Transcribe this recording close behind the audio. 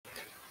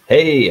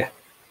Hey,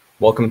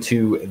 welcome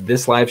to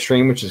this live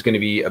stream, which is going to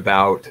be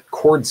about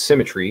chord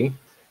symmetry.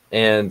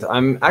 And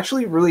I'm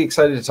actually really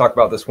excited to talk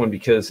about this one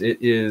because it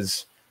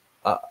is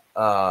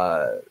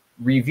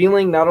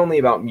revealing not only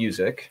about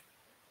music,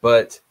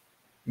 but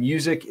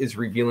music is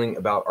revealing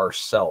about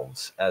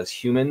ourselves as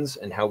humans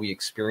and how we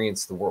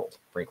experience the world,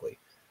 frankly.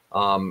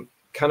 Kind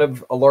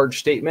of a large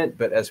statement,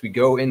 but as we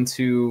go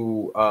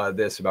into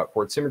this about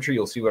chord symmetry,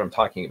 you'll see what I'm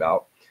talking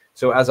about.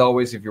 So as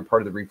always, if you're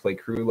part of the replay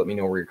crew, let me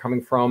know where you're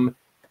coming from.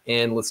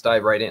 And let's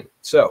dive right in.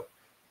 So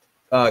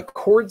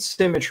chord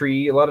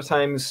symmetry, a lot of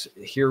times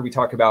here we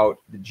talk about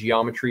the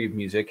geometry of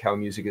music, how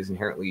music is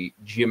inherently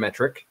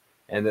geometric,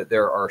 and that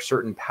there are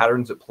certain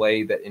patterns at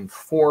play that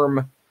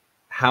inform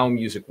how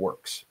music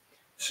works.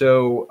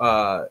 So,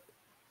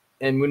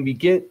 and when we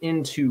get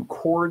into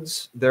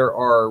chords, there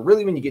are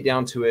really, when you get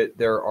down to it,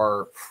 there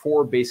are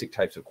four basic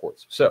types of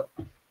chords. So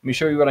let me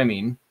show you what I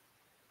mean.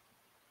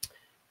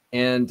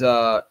 And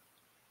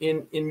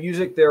in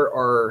music, there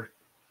are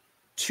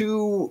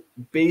two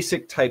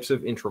basic types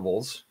of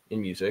intervals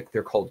in music.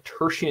 They're called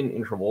tertian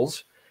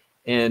intervals,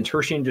 and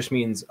tertian just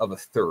means of a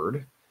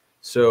third.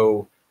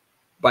 So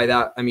by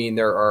that, I mean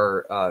there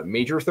are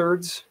major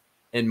thirds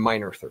and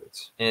minor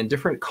thirds, and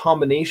different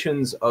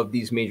combinations of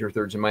these major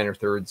thirds and minor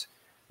thirds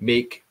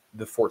make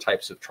the four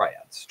types of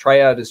triads.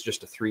 Triad is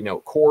just a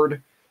three-note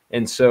chord.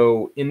 And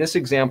so in this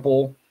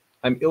example,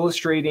 I'm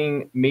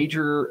illustrating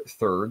major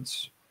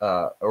thirds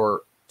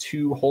or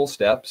two whole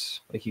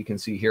steps, like you can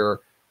see here,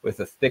 with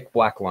a thick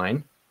black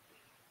line.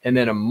 And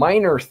then a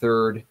minor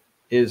third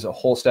is a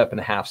whole step and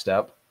a half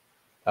step,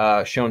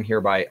 shown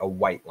here by a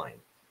white line.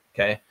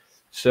 Okay,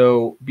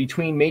 so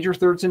between major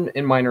thirds and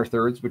minor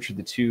thirds, which are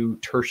the two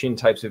tertian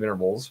types of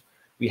intervals,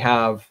 we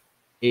have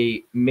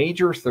a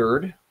major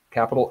third,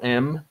 capital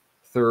M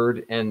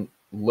third, and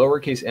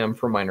lowercase m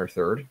for minor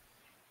third.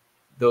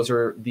 Those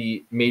are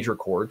the major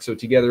chords. So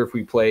together, if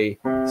we play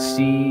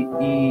C,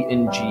 E,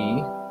 and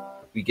G,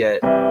 we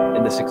get,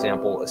 in this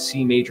example, a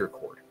C major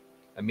chord.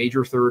 A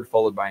major third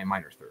followed by a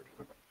minor third.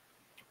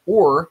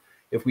 Or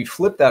if we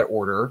flip that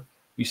order,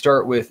 we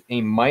start with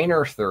a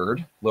minor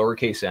third,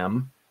 lowercase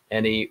m,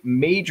 and a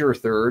major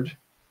third,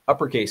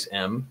 uppercase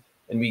M,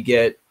 and we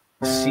get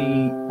C,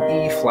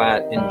 E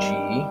flat, and G,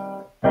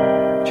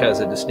 which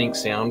has a distinct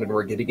sound, and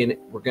we're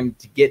going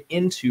to get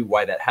into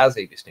why that has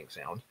a distinct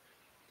sound.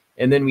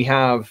 And then we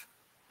have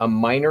a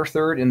minor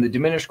third. In the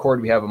diminished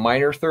chord, we have a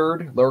minor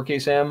third,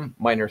 lowercase m,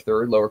 minor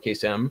third,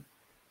 lowercase m.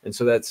 And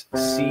so that's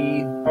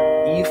C,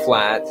 E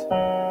flat,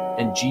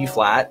 and G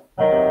flat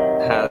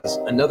has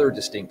another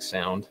distinct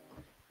sound.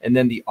 And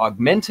then the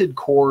augmented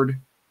chord,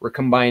 we're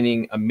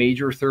combining a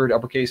major third,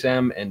 uppercase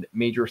M, and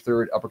major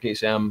third,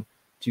 uppercase M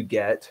to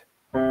get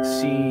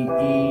C,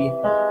 E,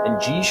 and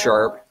G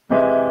sharp,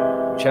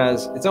 which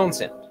has its own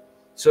sound.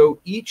 So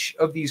each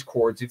of these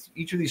chords,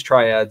 each of these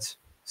triads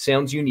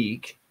sounds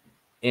unique,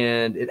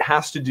 and it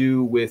has to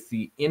do with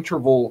the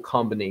interval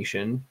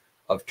combination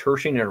of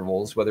tertian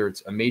intervals, whether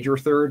it's a major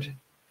third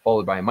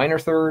followed by a minor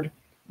third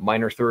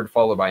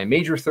followed by a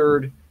major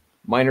third,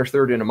 minor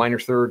third and a minor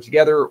third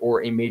together,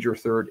 or a major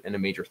third and a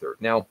major third.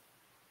 Now,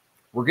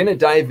 we're going to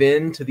dive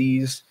into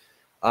these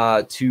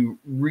to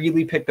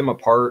really pick them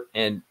apart,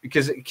 and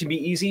because it can be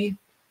easy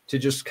to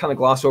just kind of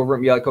gloss over it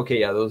and be like, okay,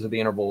 yeah, those are the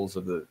intervals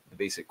of the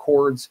basic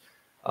chords.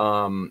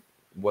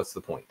 What's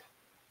the point?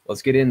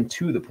 Let's get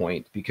into the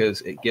point,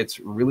 because it gets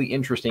really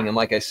interesting. And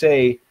like I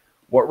say,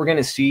 what we're going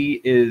to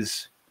see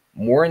is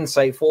more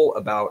insightful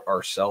about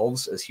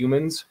ourselves as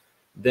humans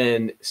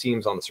than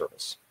seems on the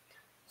surface.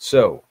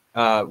 So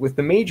with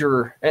the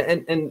major,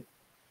 and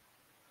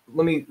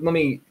let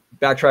me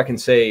backtrack and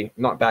say,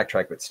 not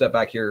backtrack, but step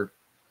back here,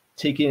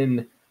 take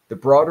in the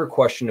broader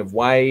question of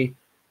why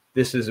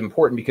this is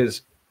important,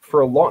 because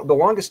for the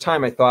longest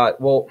time I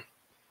thought, well,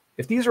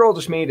 if these are all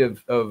just made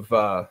of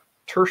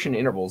tertian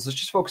intervals, let's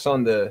just focus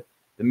on the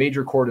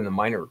major chord and the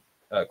minor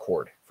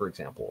chord, for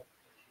example.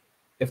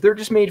 If they're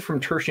just made from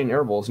tertian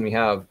intervals, and we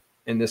have,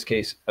 in this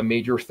case, a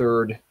major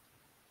third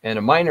and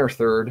a minor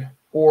third,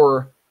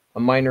 or a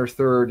minor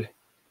third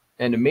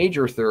and a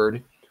major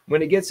third,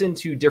 when it gets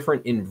into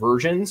different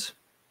inversions,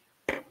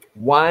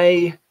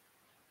 why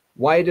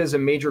does a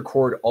major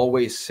chord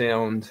always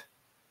sound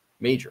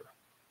major?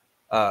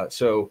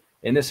 So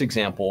in this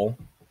example,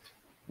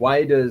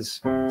 why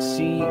does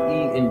C, E,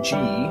 and G,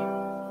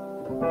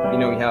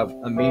 we have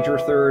a major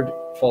third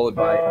followed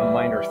by a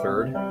minor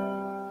third.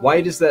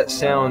 Why does that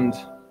sound,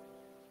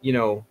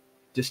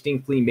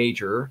 distinctly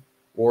major,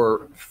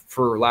 or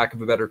for lack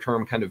of a better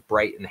term, kind of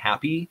bright and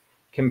happy,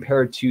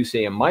 compared to,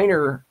 say, a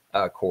minor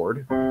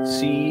chord,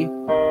 C,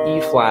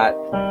 E flat,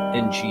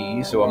 and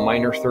G, so a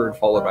minor third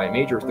followed by a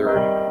major third?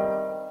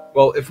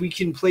 Well, if we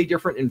can play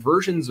different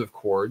inversions of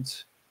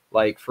chords,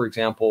 like, for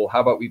example,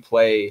 how about we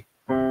play,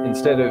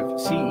 instead of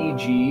C, E,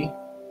 G,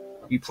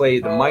 we play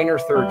the minor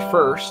third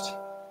first,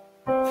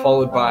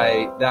 followed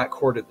by that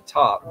chord at the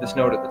top, this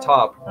note at the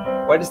top.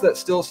 Why does that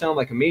still sound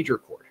like a major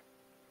chord?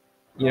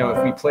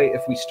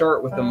 If we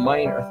start with the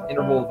minor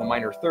interval of the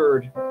minor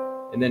third,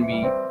 and then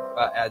we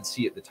add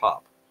C at the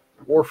top.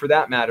 or for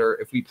that matter,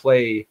 if we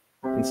play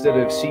instead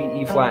of C,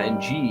 E flat,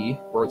 and G,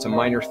 where it's a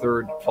minor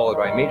third followed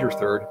by a major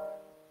third,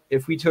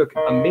 if we took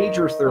a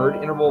major third,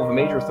 interval of a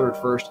major third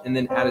first, and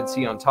then added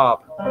C on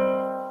top,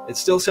 it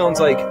still sounds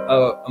like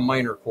a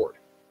minor chord,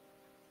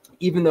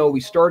 even though we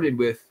started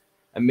with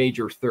a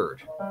major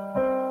third.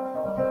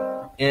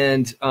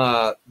 And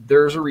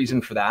there's a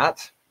reason for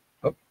that.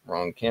 Oh,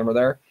 wrong camera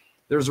there.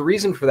 There's a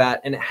reason for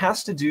that, and it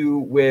has to do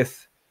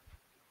with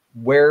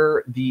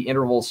where the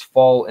intervals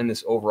fall in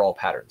this overall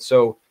pattern.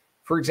 So,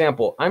 for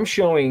example, I'm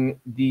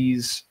showing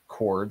these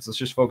chords. Let's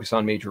just focus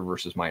on major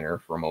versus minor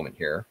for a moment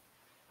here.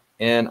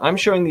 And I'm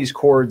showing these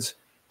chords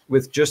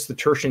with just the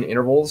tertian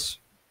intervals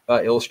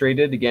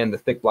illustrated. Again, the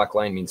thick black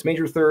line means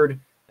major third,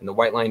 and the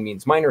white line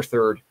means minor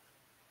third.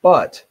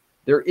 But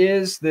there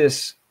is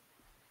this,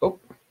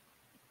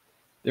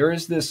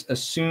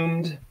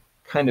 assumed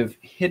kind of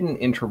hidden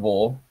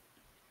interval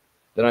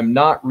that I'm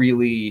not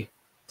really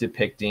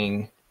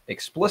depicting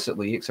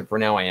explicitly, except for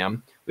now I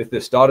am, with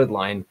this dotted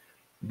line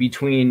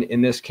between,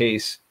 in this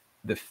case,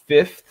 the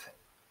fifth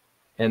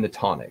and the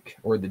tonic,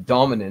 or the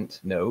dominant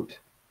note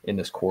in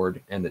this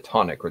chord, and the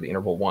tonic, or the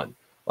interval 1.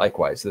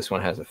 Likewise, this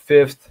one has a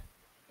fifth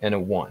and a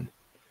 1.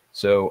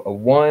 So a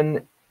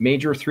 1,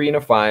 major 3, and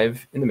a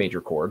 5 in the major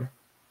chord,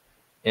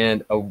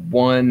 and a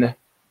 1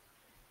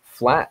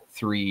 flat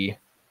 3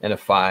 and a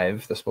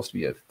 5, that's supposed to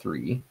be a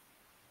 3,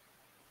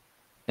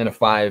 and a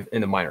 5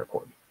 in the minor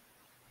chord.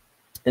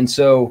 And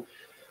so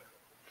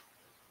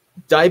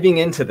diving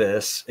into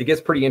this, it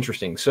gets pretty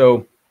interesting.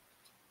 So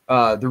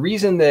the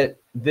reason that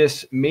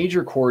this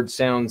major chord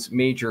sounds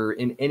major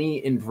in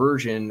any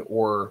inversion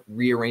or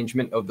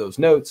rearrangement of those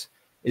notes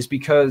is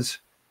because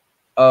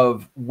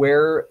of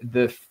where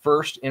the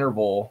first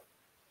interval,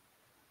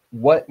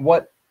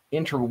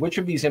 which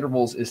of these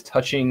intervals is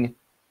touching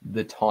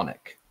the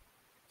tonic.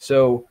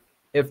 So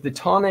if the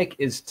tonic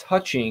is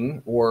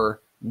touching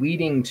or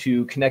leading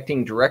to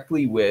connecting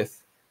directly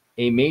with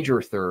a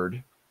major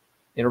third,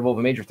 interval of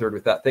a major third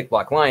with that thick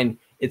black line,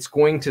 it's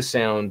going to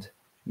sound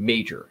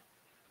major,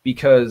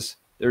 because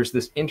there's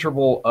this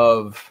interval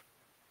of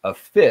a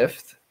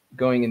fifth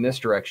going in this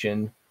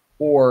direction,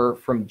 or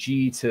from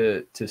G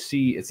to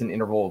C, it's an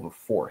interval of a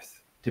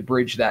fourth. To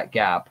bridge that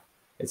gap,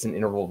 it's an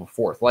interval of a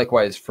fourth.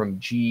 Likewise, from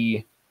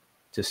G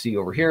to C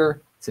over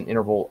here, it's an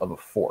interval of a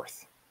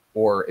fourth.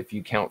 Or if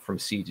you count from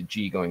C to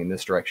G going in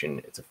this direction,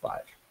 it's a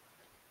 5.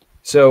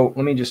 So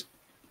let me just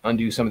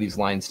undo some of these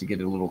lines to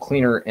get it a little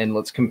cleaner, and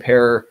let's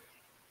compare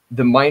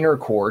the minor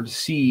chord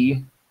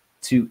C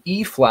to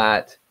E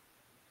flat.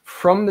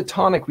 From the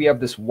tonic, we have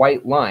this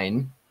white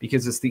line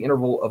because it's the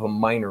interval of a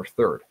minor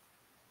third.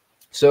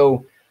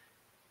 So,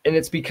 and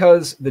it's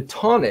because the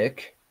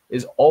tonic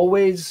is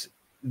always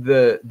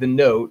the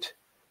note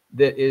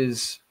that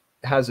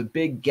has a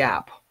big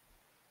gap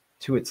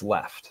to its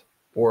left,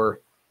 or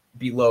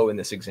below in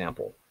this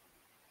example.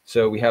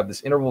 So we have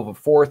this interval of a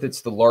fourth.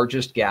 It's the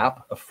largest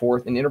gap. A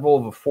fourth, an interval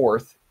of a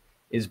fourth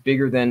is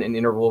bigger than an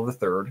interval of a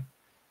third.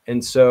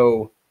 And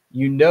so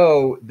you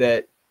know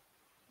that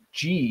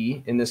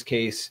G in this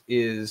case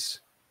is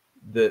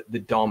the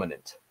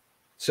dominant.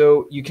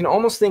 So you can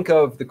almost think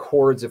of the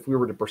chords, if we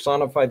were to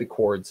personify the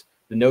chords,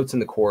 the notes in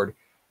the chord,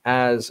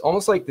 as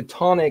almost like the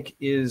tonic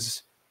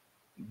is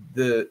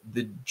the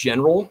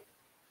general,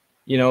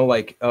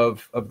 like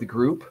of the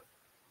group.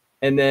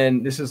 And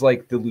then this is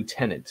like the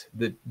lieutenant.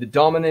 The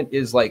dominant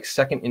is like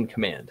second in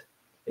command.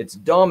 It's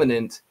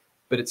dominant,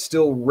 but it's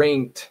still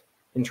ranked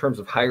in terms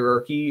of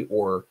hierarchy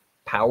or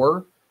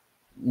power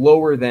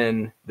lower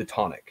than the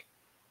tonic.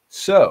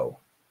 So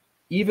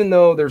even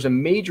though there's a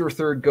major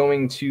third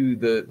going to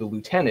the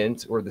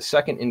lieutenant, or the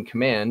second in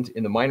command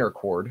in the minor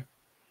chord,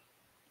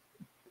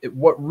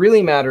 what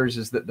really matters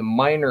is that the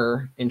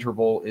minor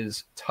interval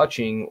is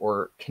touching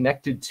or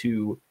connected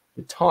to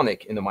the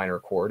tonic in the minor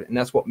chord, and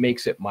that's what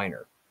makes it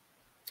minor.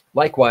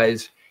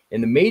 Likewise,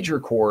 in the major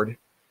chord,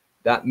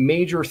 that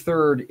major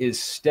third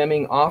is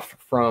stemming off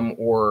from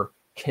or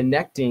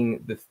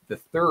connecting the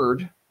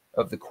third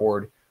of the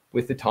chord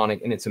with the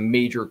tonic, and it's a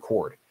major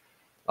chord.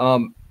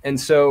 And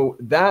so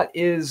that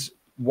is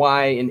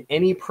why in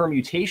any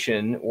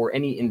permutation or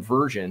any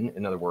inversion,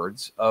 in other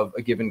words, of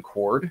a given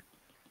chord,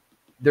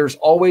 there's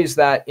always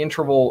that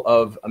interval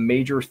of a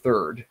major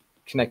third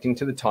connecting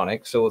to the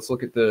tonic. So let's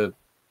look at the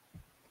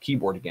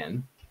keyboard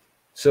again.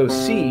 So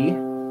C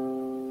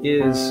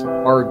is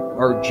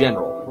our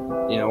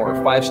general, our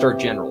 5-star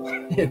general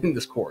in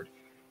this chord.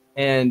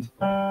 And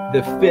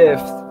the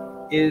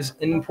fifth is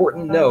an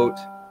important note,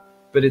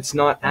 but it's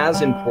not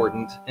as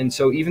important. And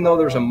so even though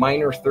there's a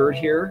minor third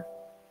here,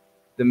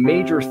 the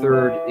major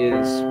third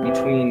is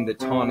between the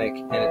tonic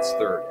and its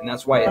third. And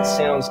that's why it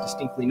sounds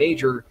distinctly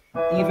major,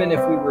 even if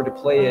we were to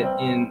play it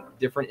in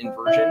different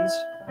inversions,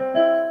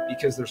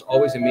 because there's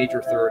always a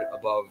major third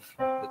above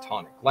the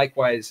tonic.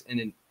 Likewise,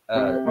 in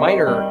a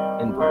minor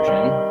inversion,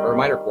 or a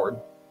minor chord,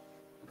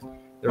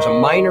 there's a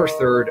minor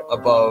third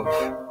above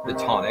the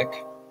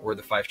tonic, or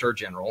the 5-star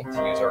general,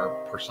 to use our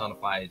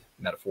personified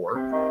metaphor.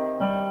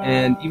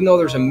 And even though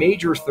there's a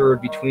major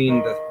third between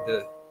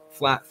the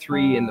flat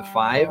 3 and the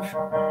 5,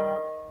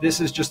 this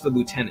is just the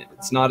lieutenant.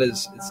 It's not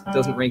as, it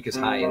doesn't rank as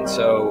high. And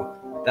so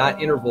that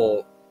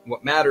interval,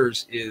 what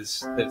matters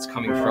is that it's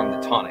coming from the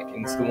tonic,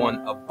 and it's the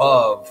one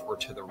above or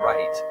to the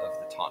right of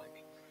the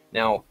tonic.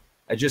 Now,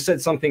 I just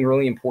said something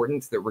really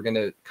important that we're going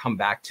to come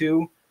back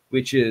to,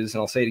 which is,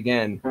 and I'll say it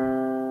again,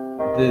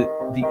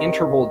 the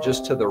interval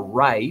just to the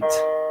right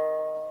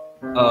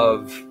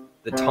of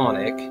the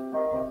tonic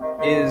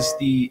is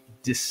the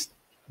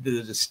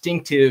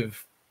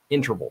distinctive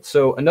interval.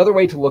 So another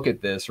way to look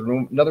at this, or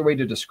another way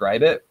to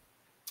describe it,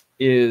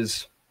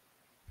 is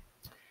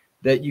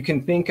that you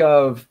can think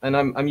of, and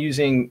I'm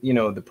using, you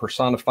know, the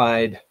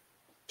personified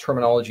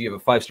terminology of a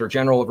five-star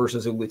general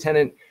versus a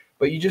lieutenant,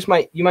 but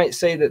you might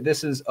say that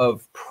this is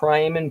of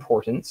prime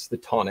importance, the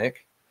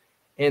tonic,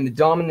 and the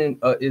dominant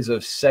is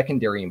of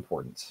secondary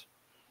importance.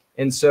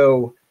 And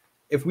so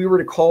if we were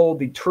to call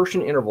the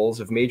tertian intervals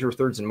of major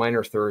thirds and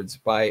minor thirds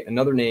by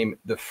another name,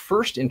 the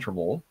first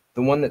interval,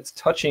 the one that's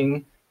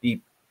touching the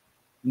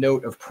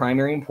note of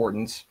primary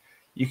importance,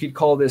 you could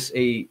call this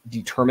a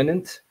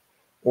determinant,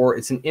 or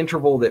it's an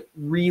interval that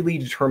really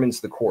determines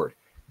the chord.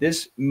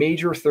 This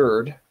major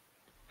third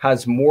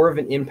has more of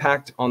an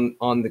impact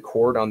on the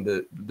chord, on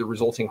the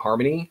resulting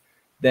harmony,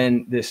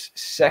 than this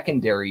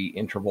secondary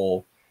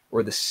interval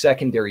or the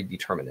secondary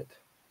determinant.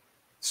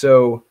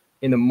 So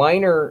in the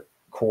minor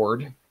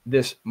chord,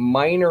 this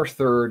minor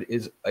third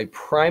is a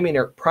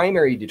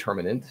primary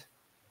determinant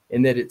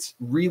in that it's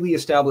really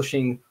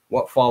establishing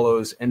what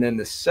follows, and then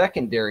the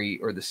secondary,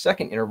 or the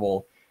second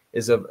interval,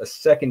 is of a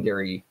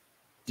secondary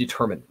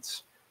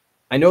determinants.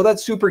 I know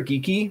that's super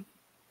geeky,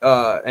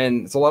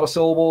 and it's a lot of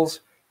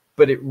syllables,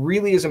 but it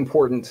really is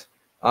important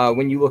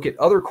when you look at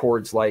other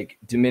chords like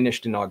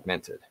diminished and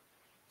augmented.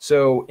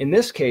 So in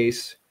this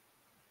case,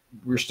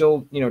 we're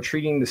still, you know,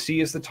 treating the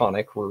C as the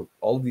tonic, where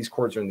all of these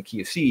chords are in the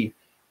key of C,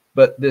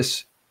 but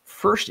this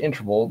first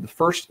interval, the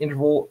first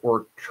interval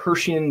or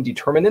tertian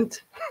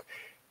determinant,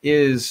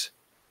 is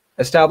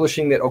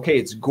establishing that, okay,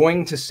 it's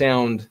going to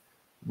sound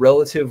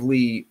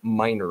relatively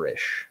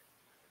minorish.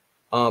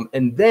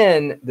 And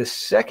then the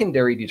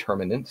secondary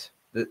determinant,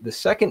 the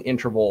second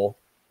interval,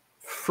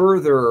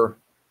 further,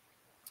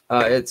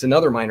 it's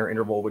another minor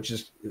interval, which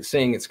is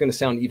saying it's going to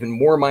sound even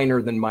more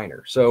minor than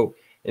minor. So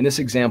in this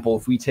example,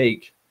 if we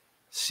take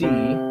C,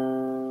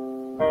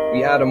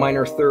 we add a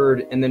minor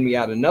third, and then we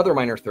add another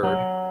minor third,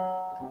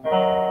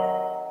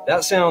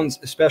 that sounds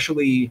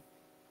especially,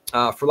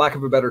 for lack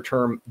of a better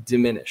term,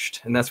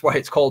 diminished. And that's why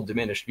it's called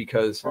diminished,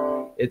 because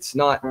it's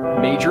not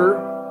major,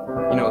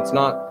 you know, it's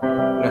not,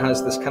 it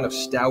has this kind of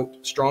stout,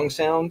 strong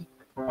sound.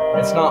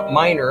 It's not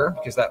minor,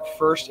 because that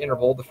first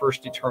interval, the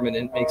first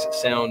determinant, makes it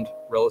sound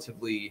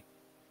relatively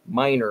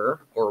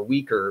minor or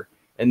weaker.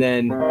 And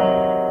then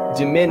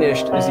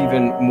diminished is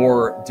even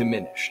more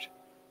diminished.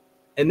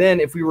 And then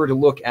if we were to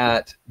look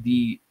at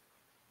the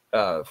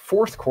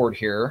fourth chord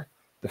here,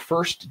 the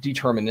first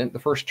determinant, the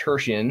first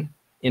tertian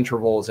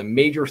interval, is a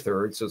major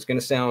third. So it's going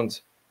to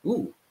sound,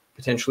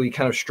 potentially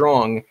kind of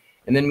strong.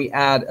 And then we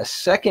add a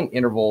second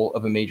interval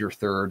of a major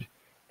third,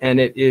 and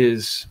it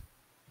is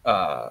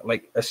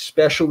like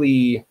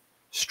especially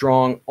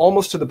strong,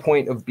 almost to the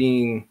point of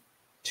being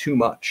too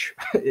much.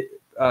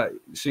 So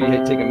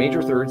you take a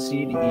major third,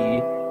 C to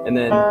E, and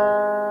then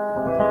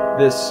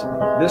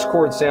this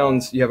chord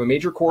sounds, you have a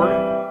major chord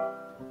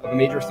of a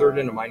major third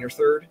and a minor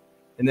third,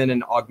 and then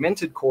an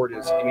augmented chord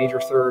is a major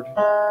third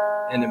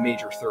and a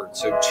major third.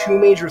 So two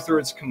major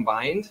thirds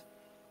combined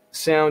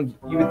sound,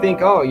 you would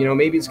think, oh, you know,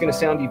 maybe it's going to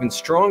sound even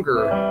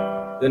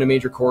stronger than a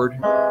major chord,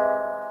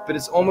 but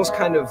it's almost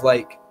kind of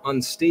like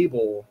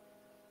unstable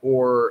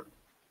or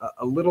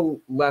a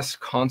little less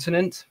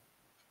consonant.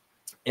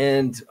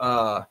 And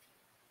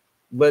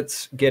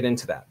let's get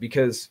into that,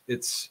 because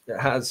it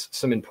has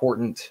some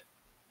important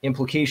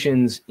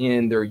implications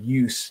in their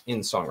use in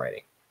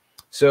songwriting.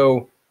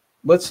 So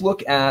let's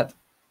look at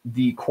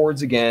the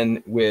chords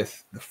again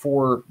with the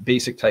four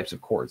basic types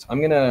of chords. I'm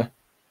going to,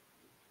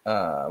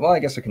 well, I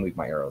guess I can leave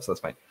my arrows. That's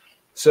fine.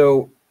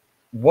 So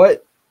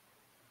what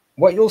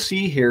you'll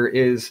see here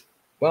is,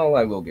 well,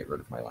 I will get rid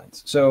of my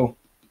lines. So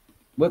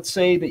let's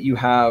say that you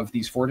have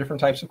these four different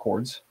types of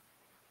chords,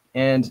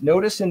 and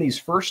notice in these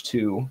first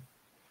two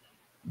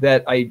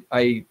that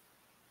I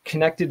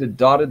connected a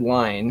dotted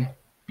line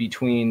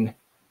between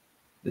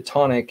the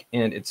tonic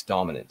and its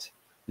dominant.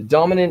 The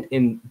dominant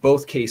in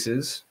both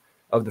cases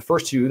of the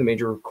first two, the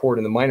major chord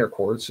and the minor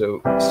chord,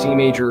 so C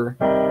major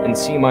and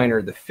C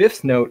minor, the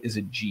fifth note is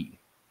a G.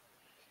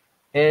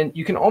 And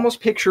you can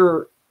almost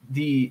picture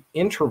the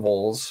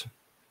intervals,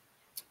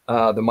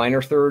 the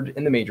minor third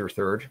and the major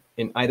third,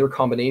 in either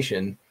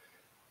combination.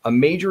 A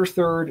major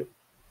third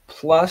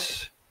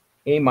plus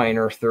a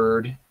minor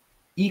third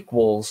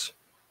equals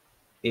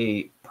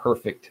a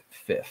perfect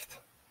fifth.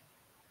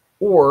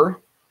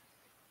 Or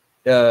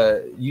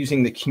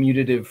using the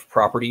commutative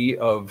property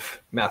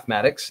of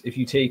mathematics, if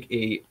you take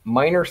a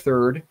minor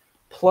third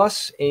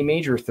plus a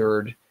major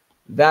third,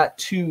 that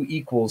too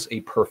equals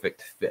a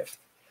perfect fifth.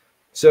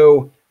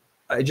 So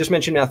I just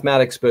mentioned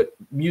mathematics, but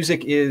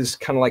music is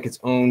kind of like its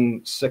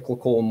own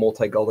cyclical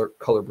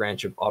multicolor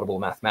branch of audible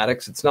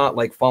mathematics. It's not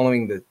like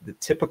following the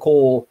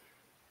typical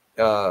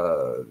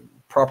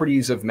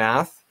properties of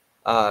math,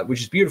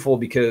 which is beautiful,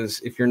 because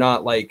if you're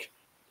not like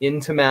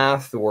into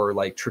math or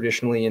like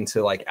traditionally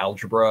into like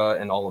algebra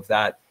and all of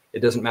that, it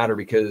doesn't matter,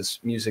 because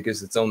music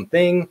is its own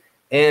thing,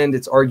 and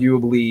it's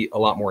arguably a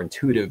lot more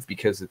intuitive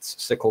because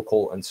it's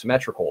cyclical and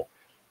symmetrical.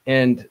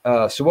 And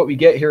so what we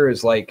get here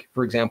is, like,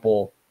 for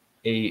example,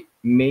 a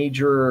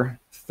major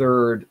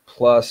third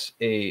plus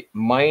a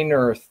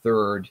minor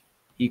third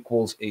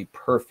equals a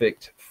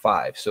perfect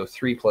 5. So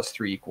 3 plus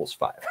 3 equals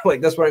 5. Like,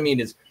 that's what I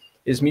mean,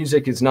 is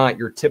music is not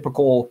your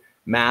typical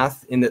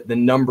math in that the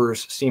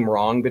numbers seem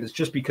wrong, but it's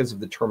just because of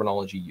the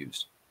terminology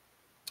used.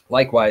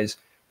 Likewise,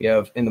 we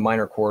have in the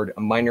minor chord,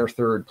 a minor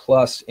third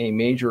plus a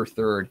major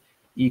third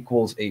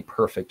equals a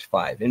perfect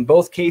 5. In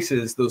both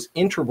cases, those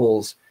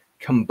intervals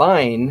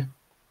combine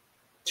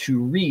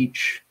to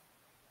reach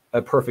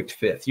a perfect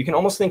fifth. You can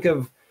almost think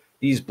of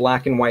these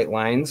black and white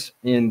lines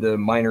in the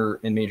minor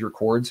and major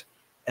chords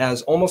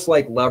as almost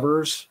like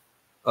levers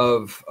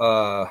of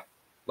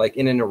like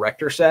in an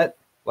erector set,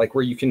 like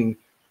where you can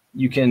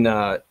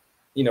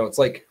you know, it's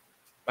like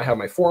I have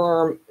my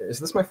forearm. Is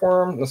this my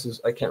forearm? This is,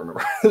 I can't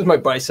remember. This is my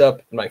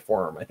bicep and my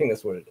forearm. I think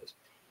that's what it is.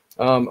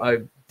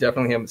 I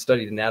definitely haven't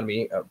studied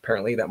anatomy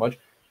apparently that much,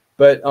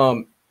 but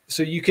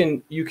so you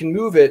can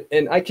move it,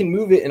 and I can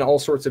move it in all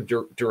sorts of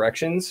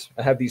directions.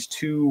 I have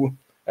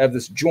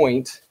this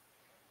joint,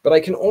 but I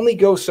can only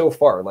go so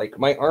far. Like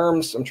my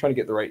arms, I'm trying to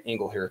get the right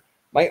angle here.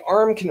 My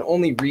arm can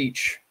only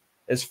reach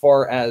as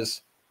far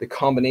as the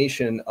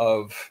combination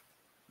of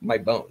my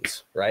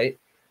bones, right?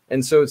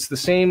 And so it's the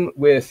same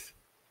with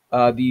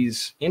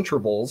these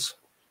intervals,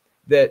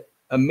 that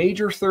a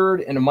major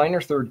third and a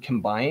minor third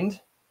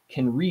combined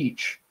can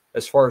reach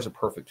as far as a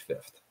perfect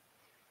fifth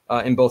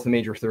in both a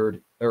major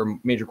third or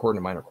major chord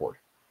and a minor chord.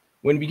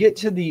 When we get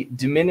to the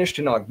diminished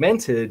and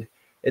augmented,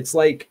 it's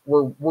like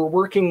we're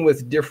working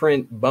with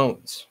different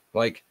bones.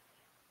 Like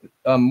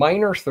a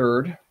minor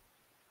third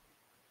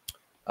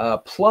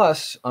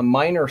plus a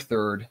minor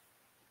third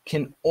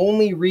can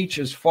only reach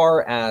as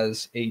far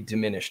as a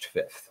diminished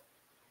fifth.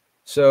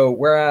 So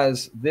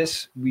whereas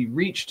this, we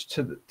reached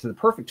to the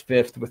perfect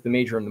fifth with the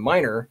major and the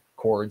minor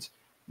chords,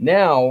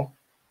 now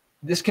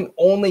this can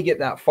only get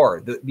that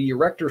far. The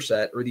erector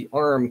set, or the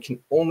arm, can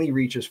only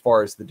reach as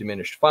far as the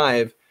diminished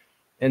 5.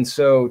 And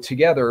so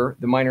together,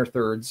 the minor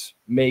thirds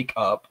make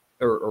up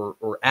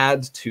or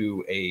add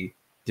to a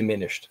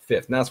diminished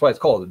fifth. And that's why it's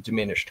called a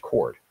diminished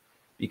chord,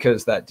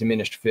 because that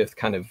diminished fifth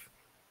kind of,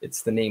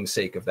 it's the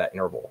namesake of that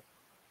interval.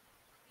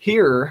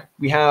 Here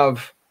we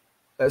have,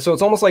 so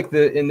it's almost like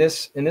in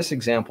this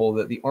example,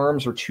 that the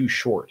arms are too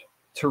short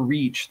to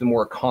reach the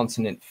more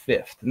consonant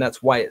fifth. And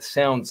that's why it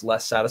sounds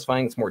less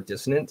satisfying. It's more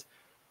dissonant,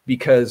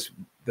 because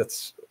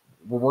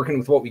we're working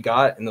with what we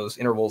got, and those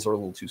intervals are a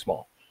little too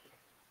small.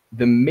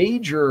 The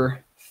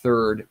major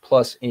third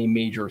plus a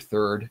major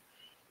third,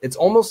 it's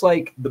almost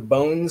like the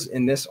bones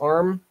in this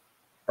arm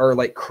are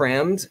like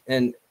crammed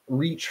and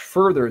reach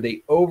further.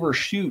 They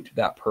overshoot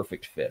that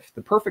perfect fifth.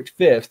 The perfect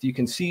fifth, you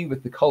can see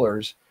with the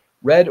colors,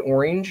 red,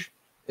 orange,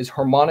 is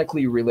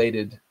harmonically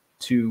related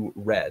to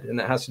red. And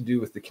that has to do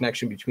with the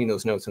connection between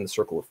those notes in the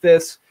circle of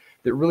fifths,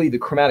 that really the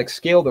chromatic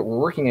scale that we're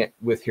working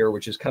with here,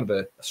 which is kind of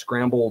a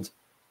scrambled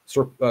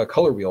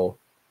color wheel,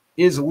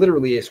 is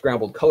literally a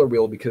scrambled color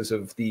wheel because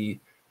of the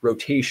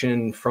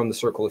rotation from the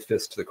circle of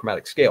fifths to the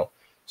chromatic scale.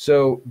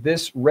 So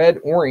this red,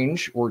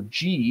 orange, or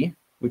G,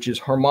 which is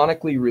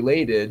harmonically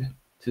related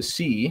to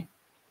C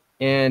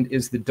and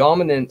is the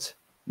dominant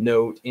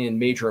note in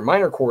major and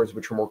minor chords,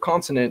 which are more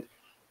consonant,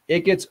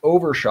 it gets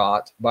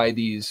overshot by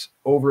these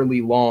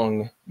overly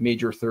long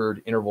major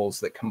third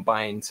intervals that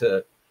combine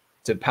to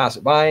pass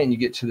it by, and you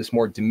get to this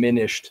more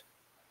diminished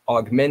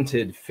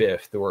augmented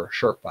fifth, or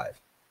sharp 5.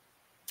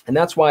 And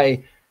that's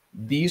why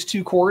these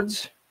two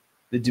chords,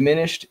 the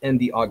diminished and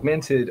the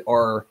augmented,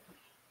 are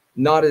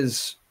not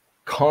as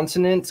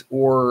consonant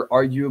or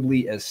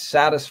arguably as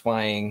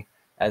satisfying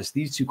as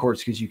these two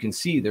chords, because you can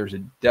see there's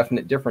a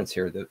definite difference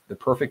here. The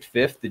perfect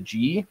fifth, the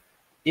G,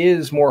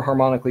 is more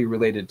harmonically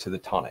related to the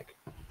tonic.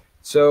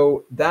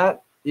 So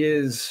that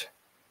is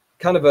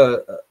kind of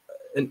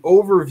an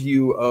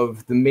overview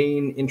of the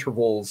main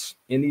intervals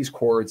in these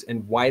chords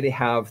and why they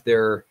have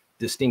their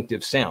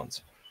distinctive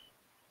sounds.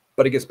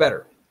 But it gets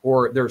better,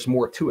 or there's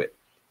more to it,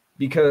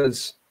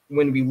 because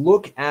when we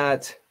look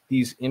at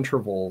these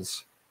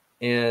intervals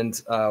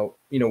and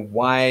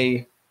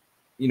why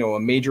a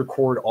major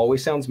chord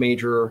always sounds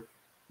major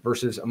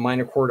versus a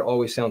minor chord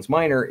always sounds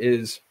minor,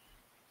 is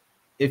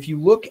if you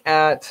look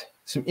at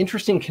some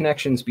interesting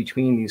connections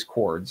between these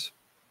chords,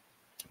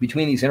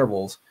 between these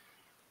intervals.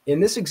 In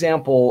this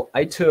example,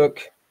 I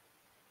took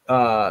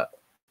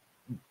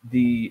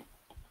the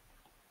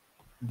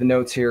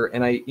notes here,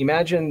 and I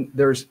imagine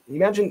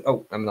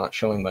oh, I'm not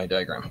showing my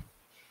diagram.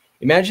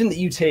 Imagine that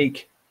you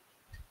take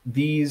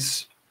the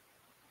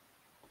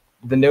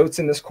notes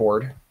in this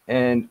chord,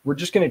 and we're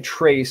just going to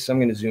trace, I'm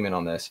going to zoom in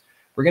on this.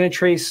 we're going to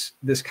trace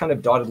this kind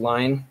of dotted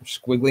line,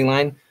 squiggly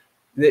line,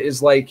 that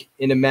is like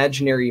an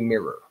imaginary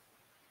mirror,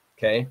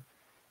 okay?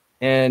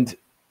 And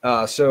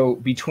so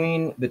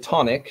between the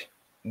tonic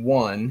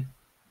 1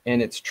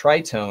 and its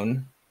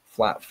tritone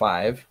flat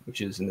 5,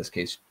 which is in this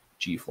case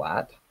G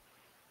flat,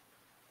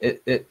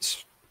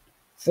 it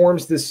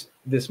forms this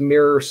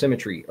mirror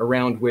symmetry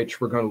around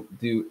which we're going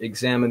to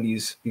examine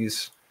these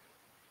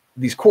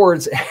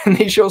chords, and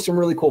they show some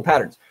really cool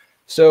patterns.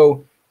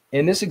 So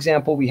in this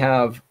example, we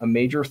have a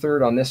major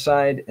third on this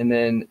side, and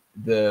then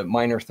the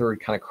minor third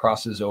kind of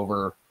crosses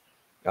over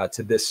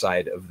to this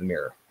side of the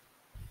mirror.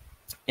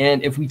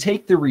 And if we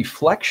take the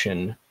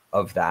reflection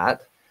of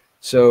that,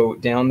 so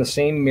down the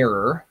same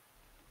mirror,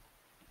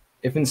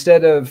 if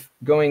instead of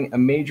going a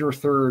major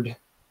third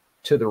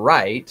to the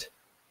right,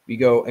 we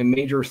go a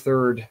major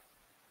third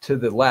to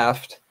the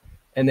left,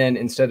 and then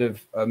instead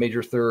of a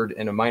major third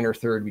and a minor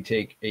third, we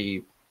take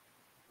a,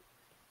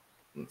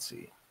 let's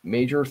see,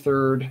 major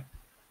third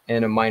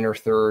and a minor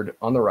third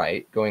on the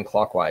right, going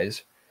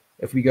clockwise.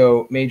 If we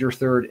go major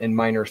third and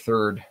minor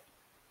third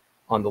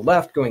on the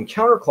left, going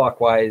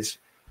counterclockwise,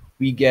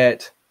 we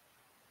get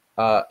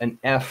an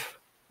F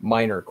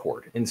minor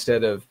chord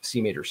instead of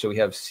C major. So we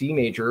have C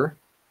major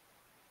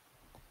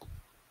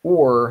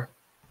or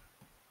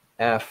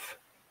F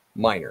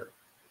minor.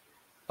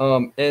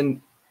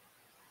 And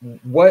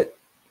what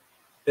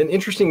an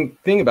interesting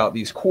thing about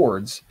these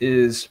chords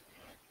is,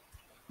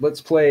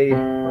 let's play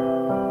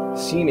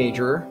C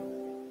major.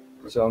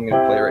 So I'm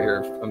going to play right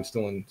here if I'm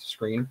still on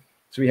screen.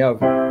 So we have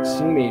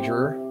C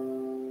major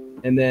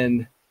and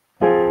then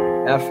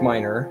F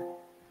minor.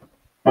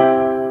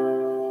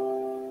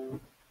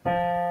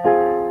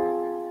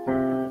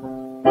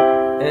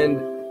 And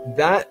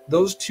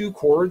those two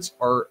chords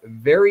are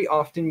very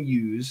often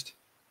used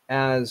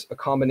as a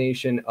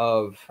combination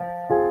of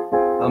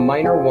a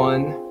minor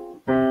 1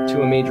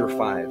 to a major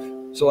 5.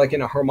 So like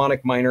in a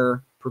harmonic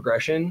minor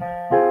progression.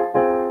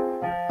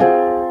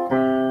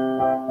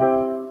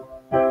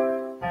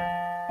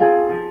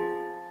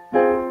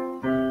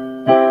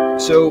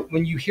 So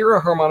when you hear a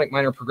harmonic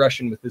minor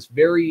progression with this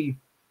very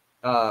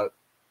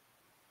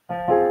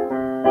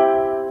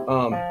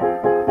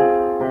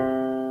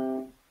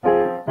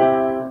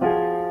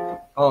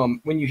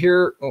when you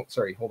hear, oh,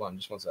 sorry, hold on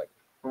just one sec.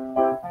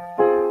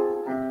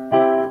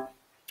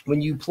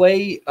 When you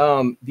play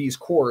these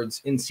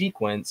chords in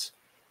sequence,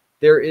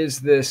 there is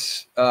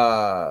this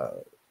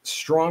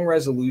strong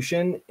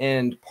resolution,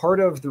 and part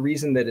of the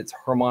reason that it's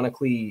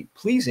harmonically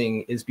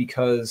pleasing is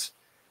because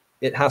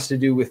it has to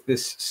do with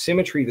this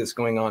symmetry that's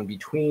going on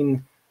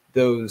between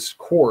those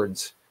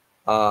chords,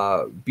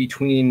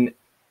 between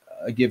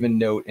a given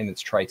note and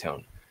its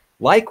tritone.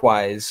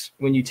 Likewise,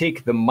 when you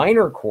take the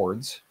minor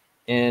chords,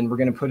 and we're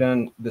going to put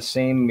on the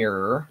same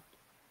mirror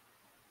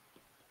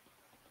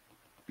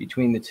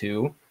between the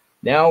two.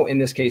 Now, in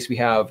this case, we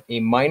have a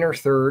minor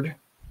third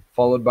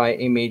followed by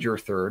a major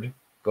third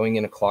going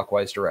in a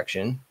clockwise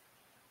direction.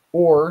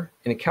 Or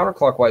in a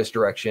counterclockwise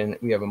direction,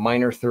 we have a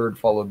minor third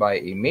followed by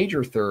a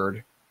major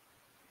third.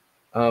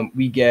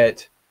 We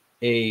get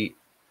a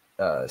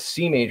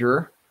C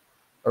major,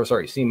 or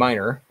sorry, C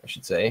minor, I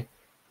should say,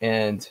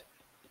 and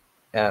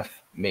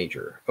F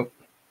major. Oh,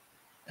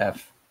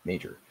 F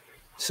major.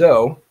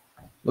 So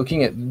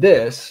looking at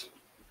this,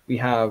 we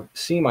have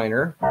C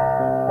minor.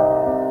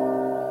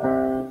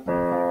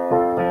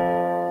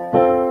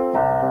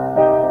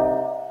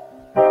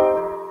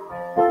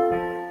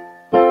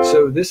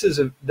 So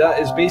that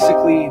is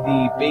basically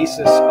the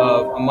basis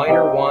of a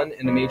minor 1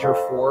 and a major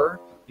 4.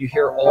 You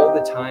hear all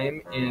the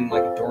time in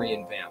like a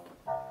Dorian vamp.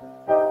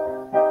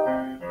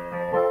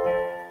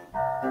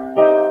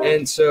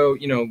 And so,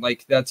 you know,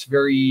 like that's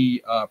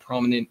very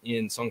prominent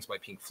in songs by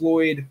Pink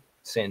Floyd,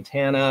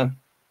 Santana,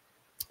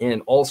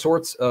 and all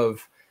sorts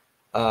of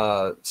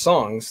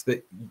songs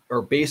that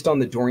are based on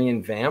the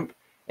Dorian vamp.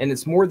 And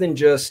it's more than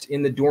just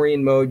in the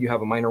Dorian mode, you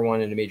have a minor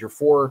 1 and a major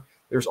 4.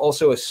 There's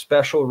also a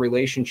special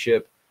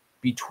relationship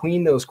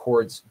between those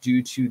chords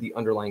due to the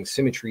underlying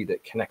symmetry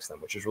that connects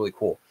them, which is really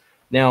cool.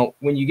 Now,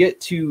 when you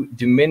get to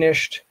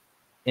diminished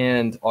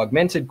and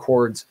augmented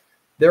chords,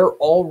 they're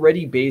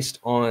already based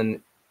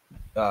on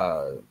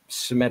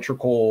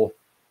symmetrical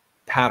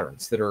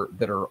patterns that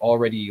are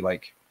already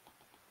like,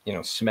 you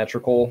know,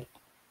 symmetrical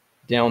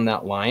down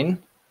that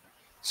line.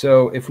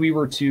 So if we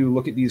were to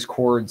look at these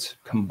chords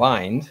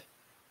combined,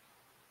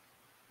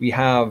 we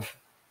have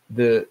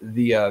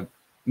the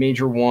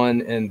major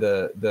 1 and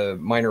the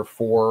minor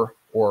 4,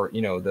 or,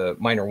 you know, the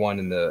minor 1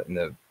 and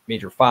the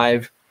major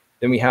 5.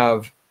 Then we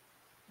have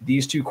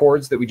these two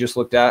chords that we just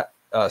looked at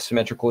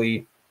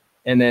symmetrically,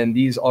 and then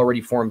these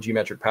already form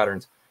geometric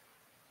patterns.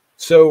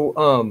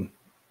 So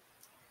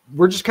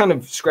we're just kind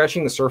of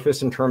scratching the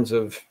surface in terms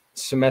of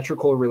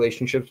symmetrical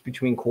relationships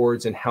between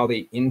chords and how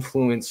they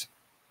influence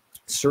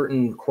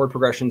certain chord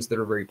progressions that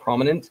are very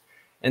prominent.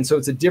 And so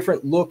it's a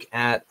different look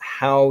at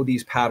how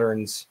these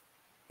patterns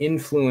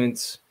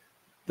influence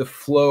the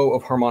flow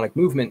of harmonic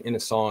movement in a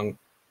song,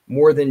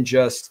 more than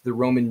just the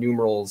Roman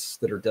numerals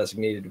that are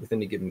designated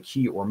within a given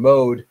key or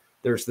mode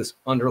there's this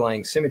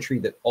underlying symmetry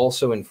that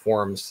also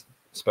informs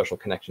special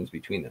connections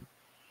between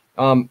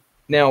them.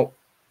 Now,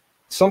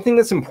 something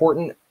that's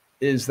important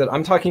is that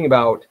I'm talking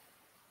about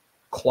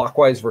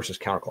clockwise versus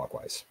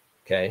counterclockwise,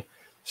 okay?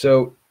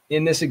 So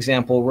in this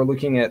example, we're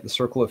looking at the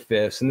circle of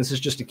fifths, and this is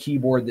just a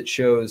keyboard that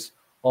shows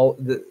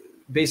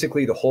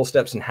basically the whole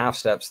steps and half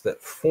steps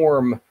that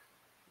form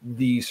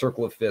the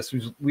circle of fifths.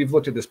 We've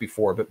looked at this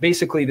before, but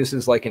basically this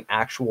is like an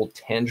actual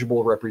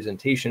tangible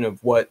representation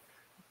of what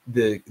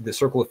the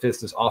circle of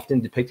fifths is often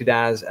depicted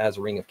as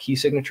a ring of key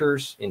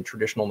signatures in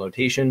traditional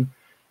notation.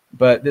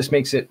 But this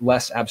makes it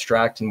less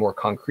abstract and more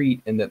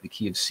concrete in that the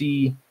key of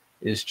C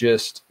is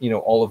just,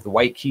 all of the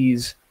white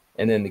keys.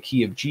 And then the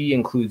key of G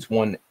includes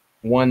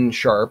one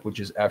sharp, which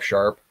is F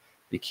sharp.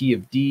 The key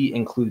of D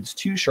includes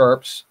two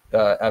sharps,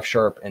 F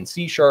sharp and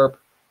C sharp,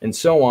 and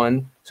so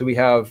on. So we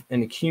have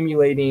an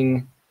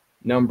accumulating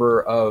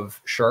number of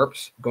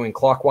sharps going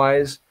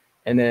clockwise.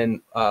 And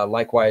then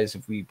likewise,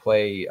 if we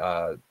play,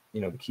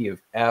 the key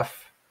of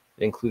F,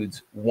 it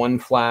includes one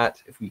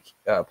flat. If we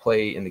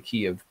play in the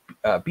key of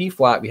B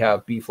flat, we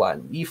have B flat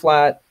and E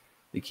flat.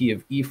 The key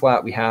of E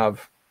flat, we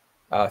have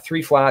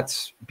three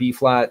flats, B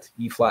flat,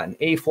 E flat, and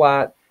A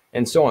flat,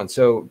 and so on.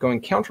 So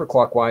going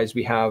counterclockwise,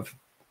 we have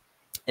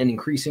an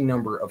increasing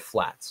number of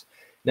flats.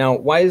 Now,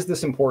 why is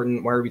this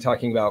important? Why are we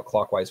talking about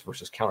clockwise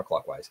versus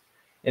counterclockwise?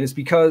 And it's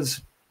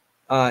because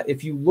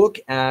if you look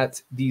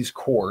at these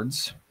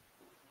chords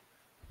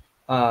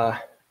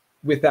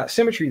with that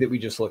symmetry that we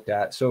just looked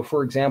at, so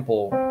for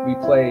example, we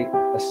play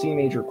a C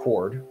major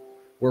chord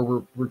where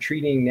we're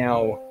treating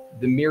now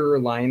the mirror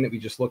line that we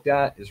just looked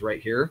at is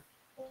right here.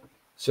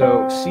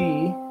 So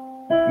C,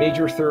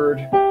 major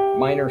third,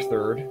 minor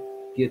third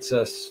gets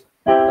us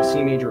a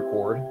C major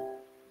chord.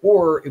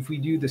 Or if we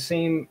do the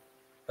same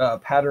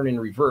pattern in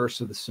reverse,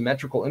 so the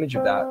symmetrical image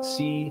of that,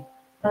 C,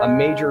 a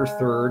major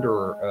third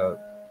or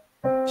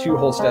two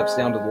whole steps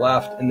down to the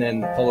left, and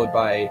then followed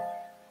by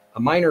a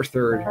minor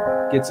third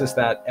gets us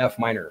that F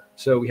minor.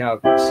 So we have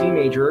C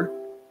major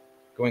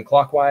going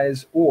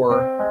clockwise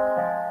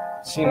or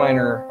C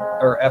minor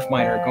or F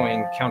minor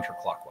going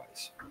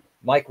counterclockwise.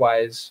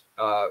 Likewise,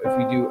 if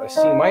we do a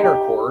C minor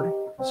chord,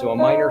 so a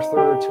minor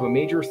third to a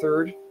major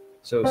third,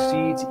 so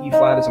C to E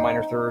flat is a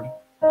minor third,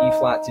 E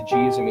flat to G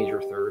is a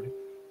major third.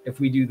 If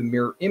we do the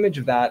mirror image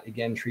of that,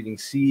 again treating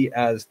C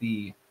as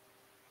the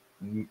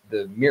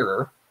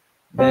mirror,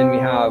 then we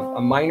have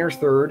a minor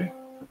third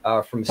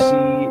from C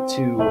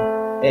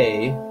to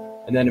A,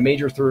 and then a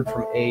major third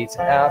from A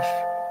to F,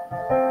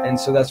 and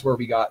so that's where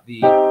we got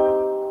the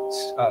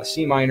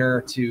C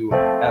minor to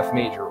F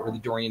major, or the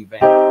Dorian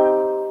band.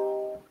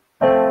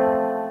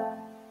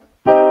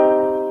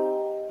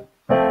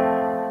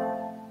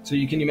 So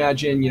you can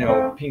imagine,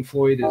 Pink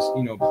Floyd is,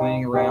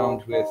 playing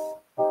around with,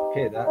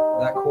 okay,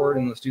 that chord,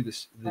 and let's do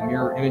the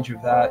mirror image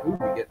of that. Ooh,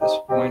 we get this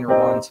minor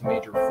 1 to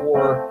major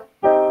 4,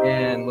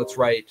 and let's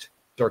write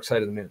Dark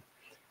Side of the Moon.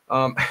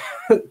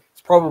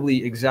 It's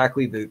probably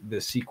exactly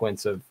the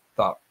sequence of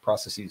thought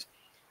processes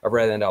of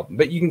Red End Album.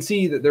 But you can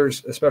see that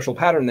there's a special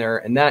pattern there,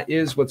 and that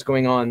is what's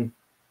going on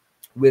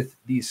with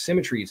these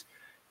symmetries.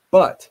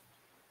 But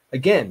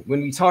again,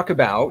 when we talk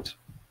about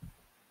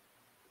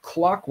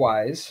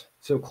clockwise,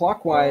 so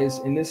clockwise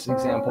in this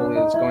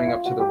example is going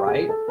up to the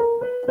right,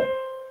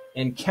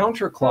 and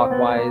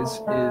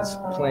counterclockwise is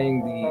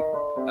playing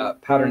the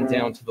pattern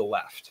down to the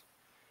left.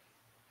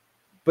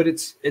 But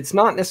it's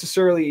not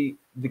necessarily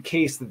the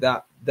case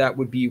that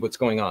would be what's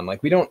going on.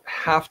 Like, we don't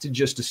have to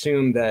just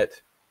assume that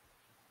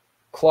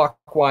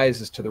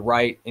clockwise is to the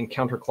right and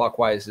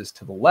counterclockwise is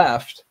to the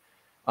left.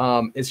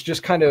 It's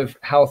just kind of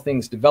how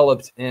things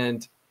developed,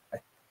 and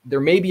there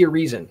may be a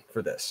reason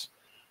for this.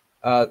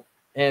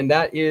 And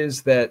that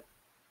is that,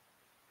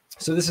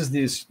 so this is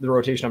the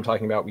rotation I'm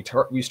talking about.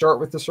 We start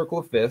with the circle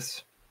of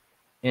fifths,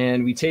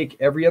 and we take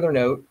every other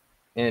note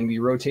and we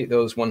rotate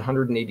those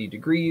 180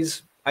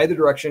 degrees, either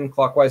direction,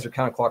 clockwise or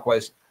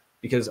counterclockwise,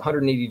 because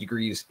 180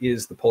 degrees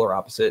is the polar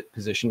opposite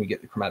position. We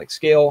get the chromatic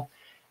scale.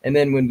 And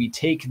then when we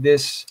take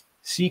this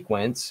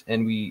sequence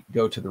and we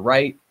go to the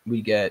right,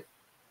 we get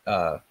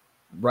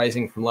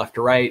rising from left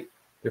to right,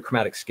 the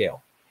chromatic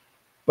scale.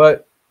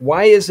 But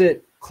why is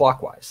it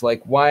clockwise?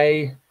 Like,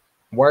 why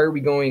are we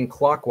going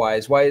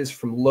clockwise? Why is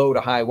from low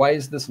to high? Why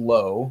is this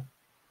low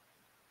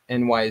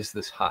and why is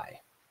this high?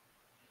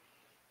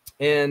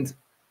 And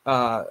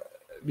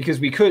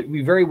because we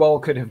very well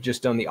could have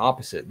just done the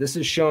opposite. This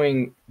is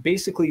showing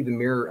basically the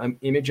mirror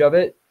image of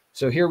it.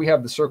 So here we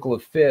have the circle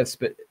of fifths,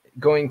 but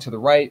going to the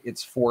right,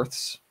 it's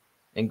fourths,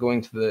 and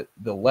going to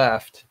the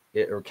left,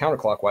 or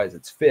counterclockwise,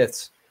 it's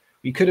fifths.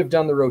 We could have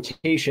done the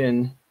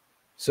rotation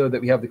so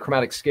that we have the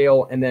chromatic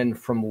scale, and then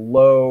from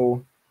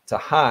low to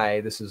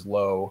high, this is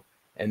low,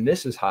 and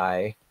this is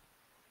high.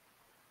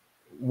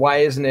 Why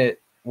isn't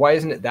it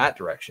that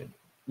direction?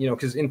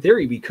 Because in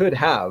theory, we could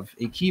have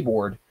a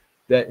keyboard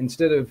that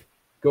instead of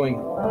going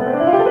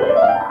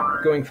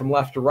from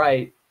left to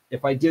right,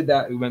 if I did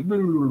that, it went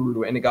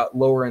and it got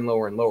lower and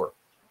lower and lower.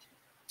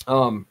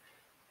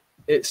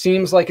 It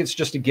seems like it's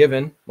just a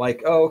given,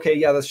 like, oh, okay,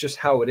 yeah, that's just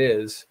how it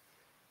is.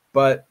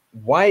 But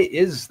why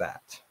is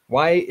that?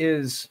 Why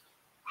is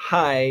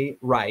high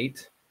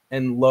right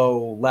and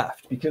low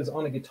left? Because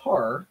on a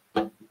guitar,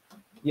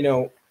 you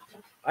know,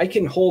 I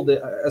can hold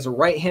it as a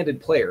right-handed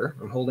player.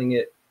 I'm holding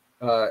it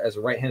as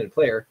a right-handed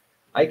player.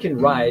 I can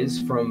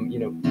rise from, you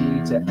know,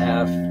 E to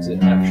F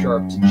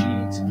sharp to G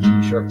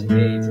sharp to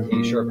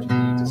A sharp to B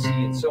to C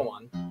and so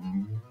on.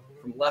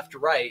 From left to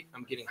right,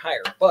 I'm getting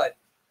higher. But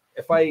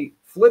if I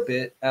flip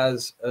it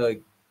as a,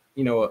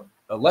 you know,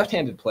 a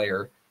left-handed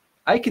player,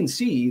 I can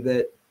see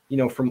that, you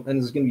know, from, and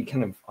this is going to be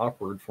kind of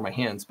awkward for my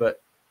hands,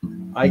 but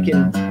I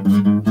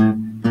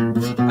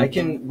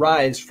can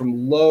rise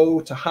from low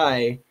to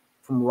high,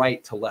 from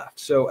right to left.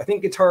 So I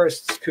think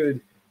guitarists could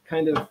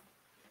kind of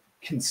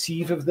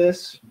conceive of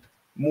this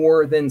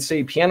more than,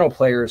 say, piano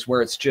players,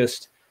 where it's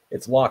just,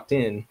 it's locked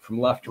in from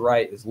left to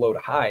right is low to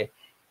high.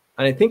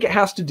 And I think it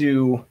has to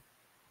do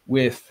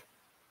with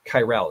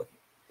chirality,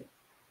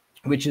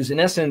 which is in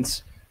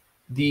essence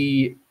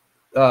the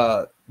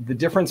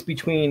difference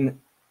between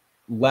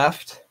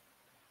left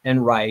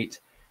and right,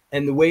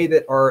 and the way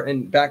that our,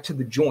 and back to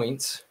the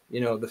joints,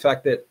 you know, the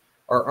fact that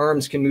our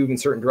arms can move in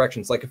certain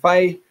directions. Like if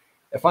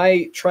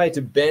I try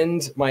to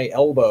bend my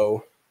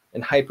elbow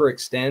and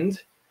hyperextend,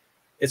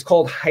 it's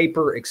called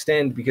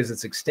hyperextend because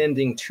it's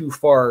extending too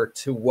far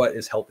to what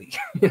is healthy.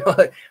 You know,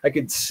 I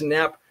could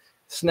snap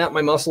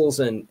my muscles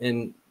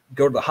and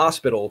go to the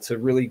hospital to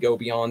really go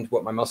beyond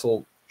what my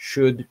muscle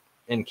should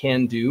and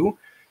can do,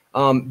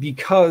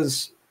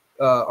 because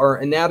our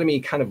anatomy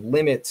kind of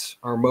limits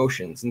our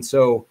motions. And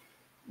so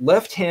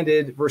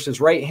left-handed versus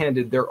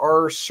right-handed, there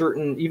are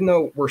certain, even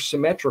though we're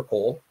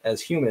symmetrical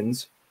as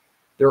humans,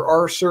 there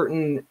are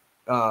certain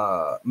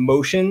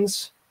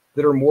motions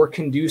that are more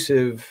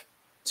conducive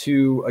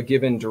to a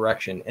given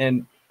direction.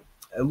 And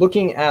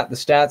looking at the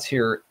stats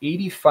here,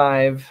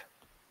 85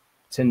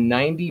 to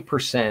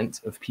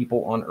 90% of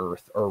people on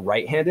Earth are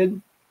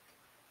right-handed.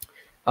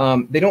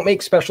 They don't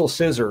make special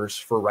scissors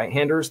for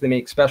right-handers. They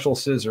make special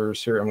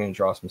scissors. Here, I'm going to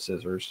draw some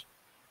scissors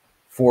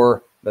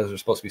for, those are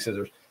supposed to be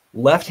scissors,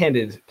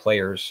 left-handed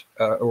players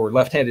or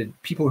left-handed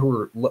people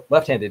who are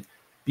left-handed,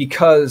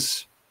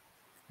 because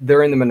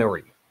they're in the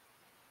minority.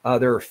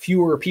 There are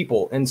fewer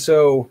people. And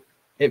so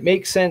it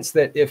makes sense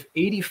that if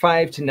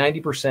 85 to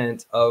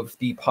 90% of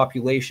the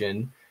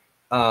population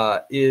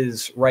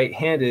is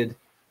right-handed,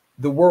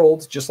 the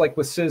world, just like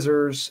with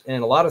scissors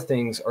and a lot of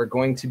things, are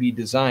going to be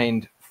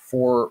designed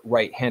for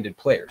right-handed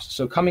players.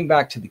 So coming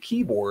back to the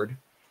keyboard,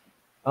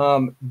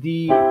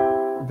 the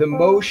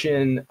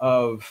motion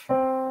of,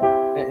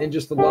 and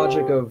just the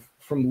logic of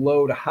from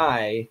low to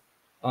high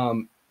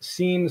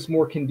seems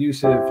more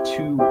conducive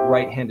to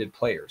right-handed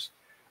players.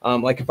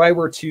 Like if I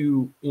were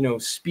to, you know,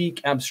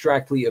 speak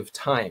abstractly of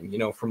time, you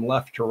know, from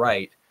left to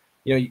right,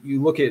 you know,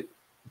 you look at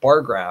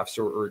bar graphs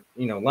or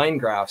you know, line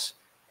graphs,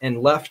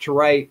 and left to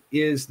right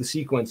is the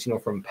sequence, you know,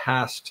 from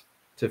past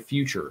to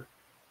future.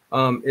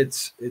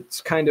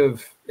 It's kind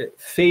of, it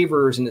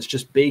favors, and it's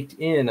just baked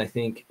in, I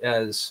think,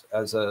 as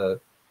a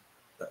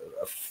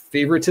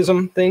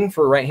favoritism thing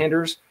for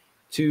right-handers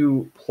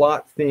to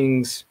plot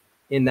things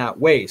in that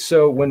way.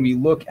 So when we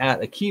look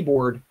at a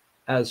keyboard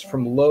as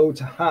from low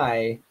to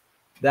high,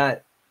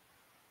 that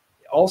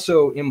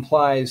also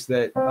implies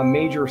that a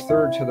major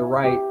third to the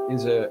right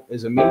is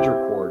a major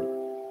chord.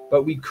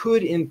 But we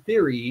could, in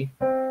theory,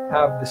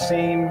 have the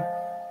same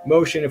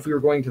motion if we were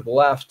going to the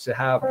left, to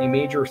have a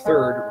major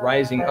third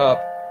rising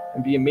up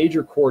and be a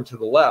major chord to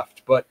the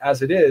left. But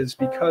as it is,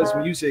 because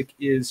music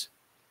is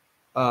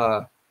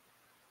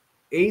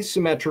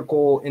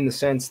asymmetrical in the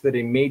sense that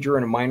a major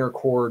and a minor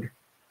chord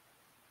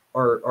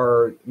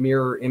are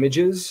mirror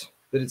images,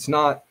 that it's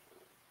not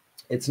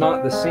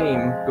the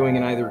same going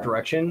in either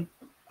direction.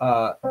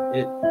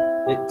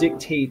 It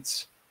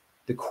dictates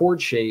the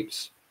chord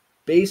shapes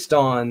based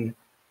on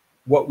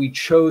what we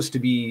chose to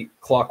be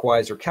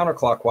clockwise or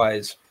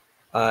counterclockwise.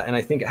 And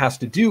I think it has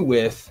to do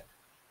with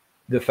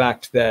the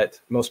fact that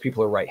most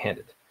people are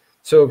right-handed.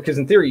 So, because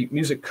in theory,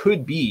 music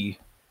could be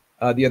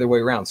the other way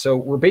around. So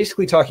we're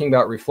basically talking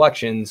about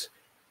reflections,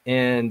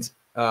 and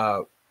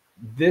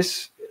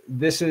this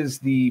is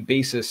the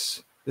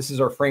basis. This is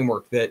our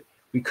framework, that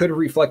we could have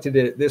reflected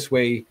it this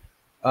way.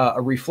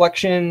 A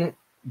reflection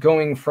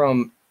going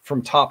from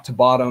top to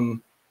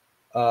bottom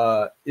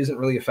isn't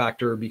really a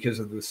factor because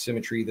of the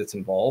symmetry that's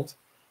involved.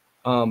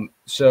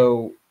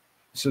 So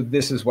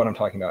this is what I'm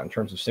talking about in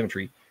terms of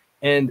symmetry.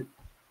 And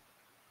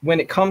when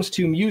it comes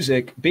to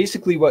music,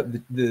 basically what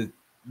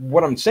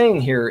what I'm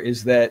saying here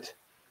is that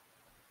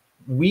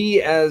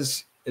we,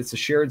 as it's a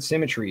shared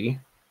symmetry,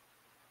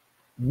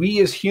 we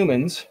as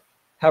humans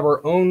have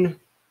our own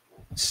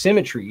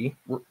symmetry.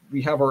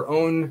 We have our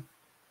own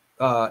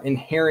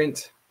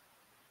inherent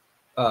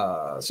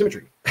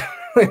symmetry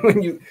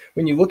when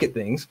you look at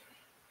things.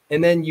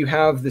 And then you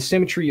have the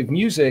symmetry of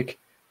music,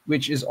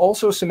 which is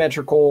also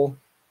symmetrical.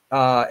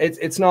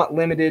 It's not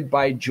limited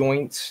by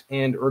joints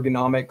and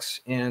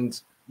ergonomics and,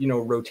 you know,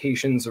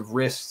 rotations of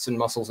wrists and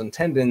muscles and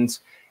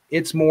tendons.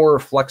 It's more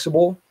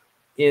flexible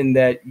in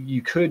that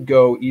you could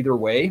go either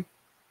way.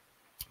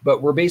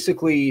 But we're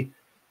basically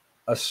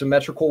a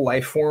symmetrical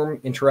life form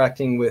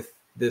interacting with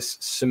this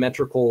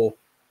symmetrical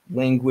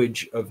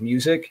language of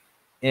music,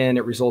 and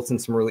it results in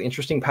some really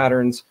interesting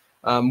patterns.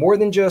 More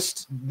than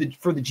just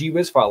for the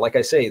gWiz file. Like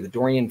I say, the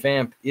Dorian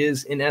vamp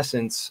is in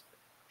essence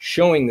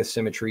showing the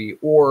symmetry,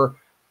 or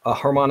a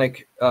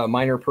harmonic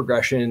minor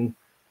progression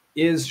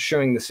is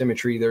showing the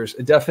symmetry. There's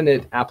a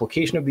definite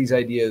application of these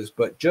ideas,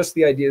 but just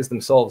the ideas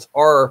themselves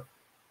are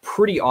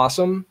pretty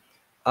awesome.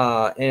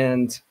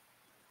 And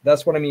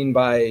that's what I mean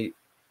by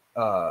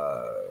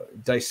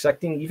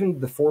dissecting even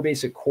the 4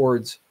 basic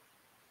chords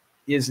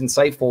is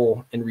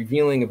insightful and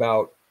revealing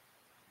about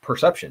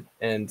perception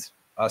and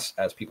us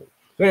as people.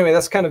 So anyway,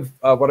 that's kind of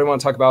what I want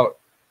to talk about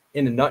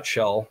in a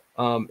nutshell.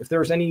 If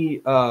there's any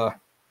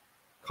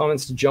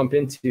comments to jump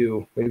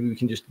into, maybe we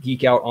can just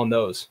geek out on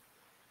those.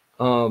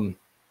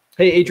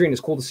 Hey, Adrian,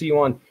 it's cool to see you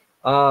on.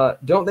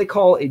 Don't they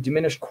call a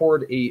diminished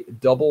chord a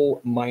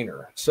double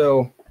minor?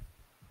 So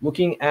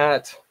looking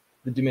at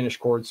the diminished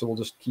chord, so we'll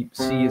just keep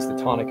C as the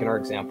tonic in our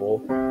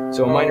example.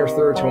 So a minor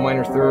third to a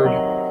minor third.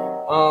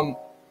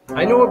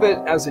 I know of it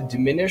as a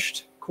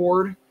diminished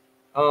chord.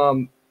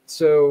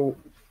 So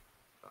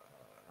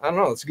I don't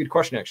know. That's a good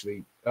question,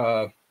 actually.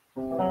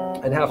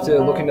 I'd have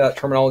to look into that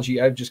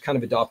terminology. I've just kind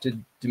of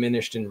adopted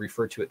diminished and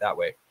referred to it that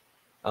way.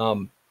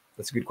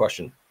 That's a good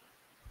question.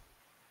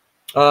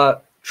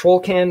 Troll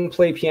can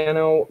play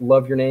piano.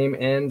 Love your name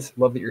and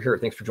love that you're here.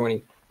 Thanks for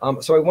joining.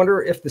 So I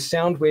wonder if the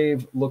sound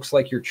wave looks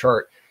like your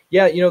chart.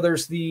 Yeah, you know,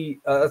 there's the,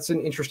 that's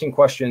an interesting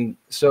question.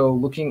 So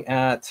looking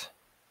at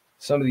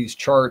some of these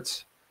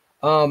charts,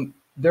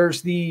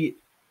 there's the,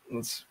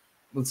 let's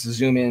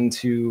zoom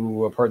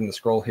into, pardon the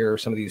scroll here,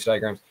 some of these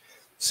diagrams.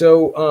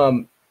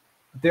 So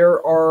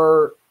there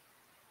are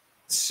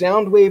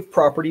sound wave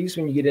properties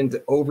when you get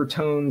into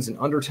overtones and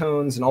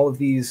undertones and all of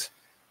these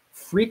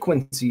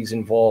frequencies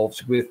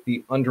involved with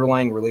the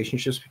underlying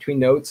relationships between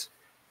notes.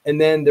 And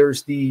then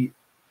there's the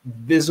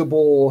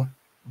visible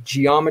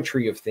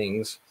geometry of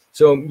things.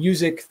 So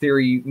music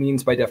theory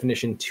means by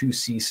definition to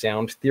see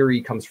sound.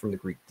 Theory comes from the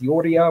Greek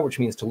theoria, which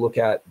means to look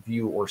at,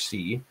 view, or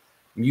see.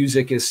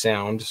 Music is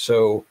sound.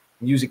 So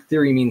music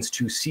theory means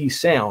to see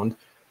sound.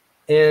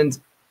 And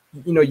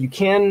you know, you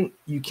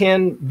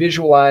can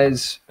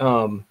visualize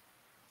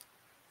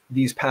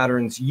these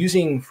patterns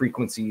using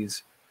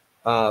frequencies.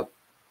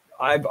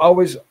 I've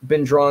always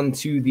been drawn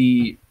to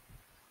the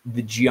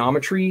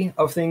geometry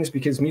of things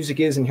because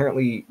music is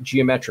inherently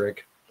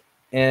geometric,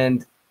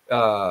 and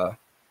I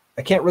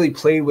can't really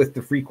play with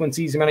the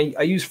frequencies. I mean,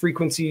 I use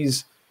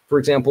frequencies, for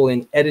example,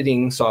 in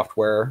editing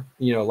software,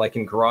 you know, like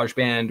in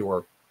GarageBand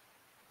or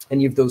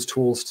any of those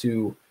tools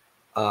to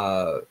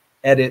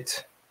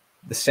edit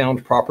the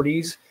sound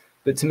properties.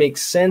 But to make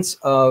sense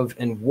of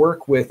and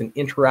work with and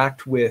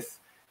interact with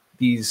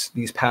these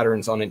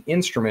patterns on an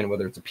instrument,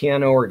 whether it's a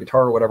piano or a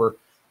guitar or whatever,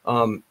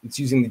 it's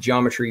using the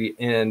geometry.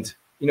 And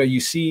you know, you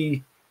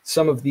see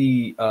some of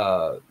the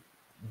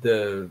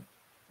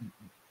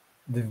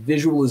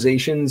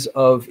visualizations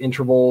of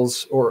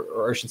intervals,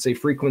 or I should say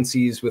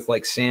frequencies, with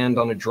like sand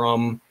on a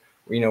drum,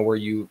 you know, where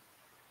you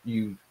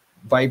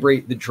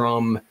vibrate the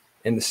drum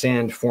and the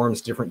sand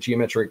forms different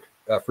geometric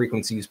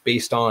frequencies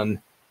based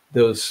on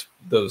those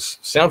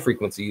sound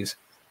frequencies.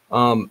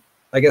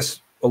 I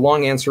guess a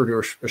long answer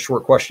to a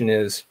short question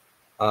is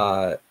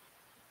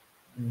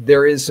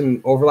there is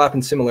some overlap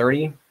and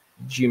similarity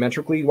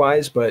geometrically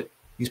wise, but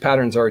these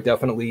patterns are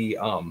definitely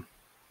a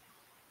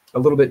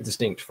little bit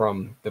distinct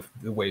from the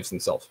waves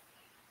themselves.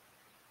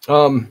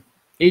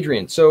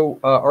 Adrian, so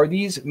are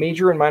these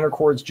major and minor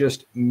chords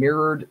just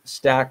mirrored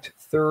stacked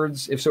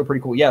thirds? If so,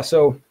 pretty cool. Yeah,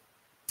 so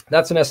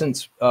that's in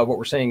essence what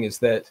we're saying is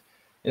that,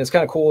 and it's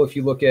kind of cool if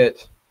you look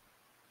at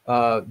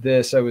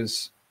this. I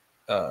was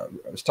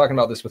talking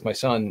about this with my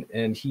son,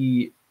 and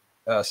he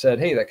said,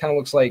 hey, that kind of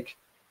looks like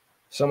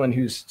someone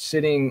who's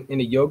sitting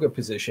in a yoga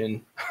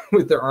position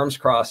with their arms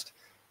crossed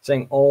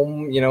saying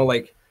om, you know,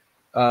 like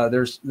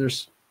there's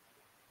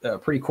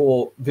pretty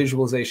cool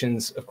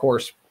visualizations. Of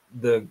course,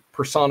 the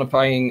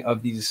personifying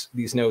of these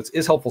notes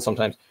is helpful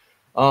sometimes.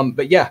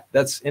 But yeah,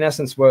 that's in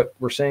essence what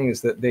we're saying,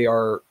 is that they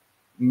are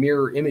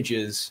mirror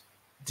images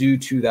due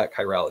to that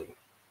chirality.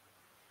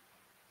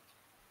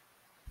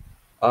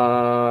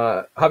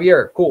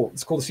 Javier, cool.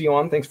 It's cool to see you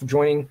on. Thanks for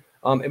joining.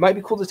 It might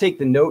be cool to take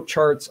the note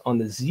charts on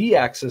the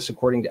z-axis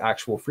according to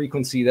actual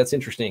frequency. That's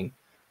interesting.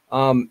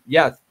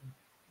 Yeah,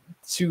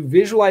 to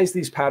visualize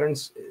these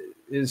patterns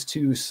is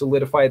to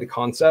solidify the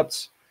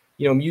concepts.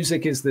 You know,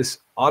 music is this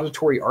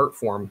auditory art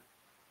form,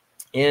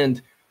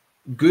 and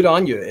good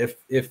on you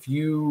if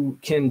you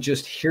can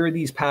just hear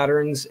these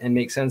patterns and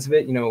make sense of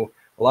it. You know,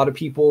 a lot of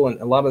people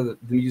and a lot of the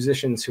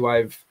musicians who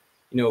I've,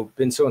 you know,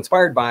 been so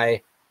inspired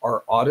by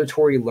are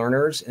auditory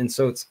learners, and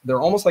so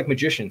they're almost like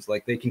magicians.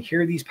 Like, they can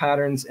hear these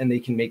patterns and they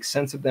can make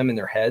sense of them in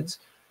their heads.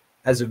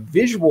 As a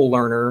visual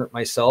learner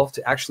myself,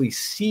 to actually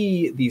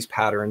see these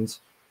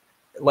patterns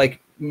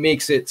like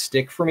makes it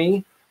stick for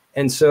me.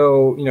 And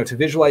so, you know, to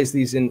visualize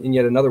these in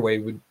yet another way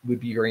would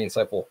be very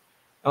insightful.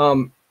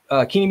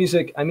 key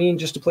music, I mean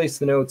just to place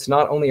the notes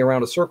not only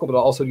around a circle, but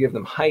also to give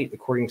them height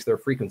according to their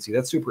frequency.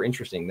 That's super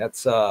interesting.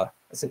 That's an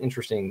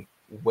interesting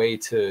way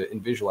to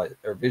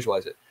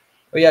visualize it.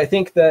 But yeah, I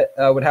think that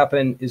what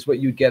happened is what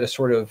you'd get a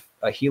sort of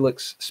a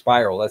helix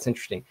spiral. That's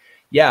interesting.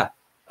 Yeah,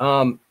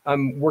 I'm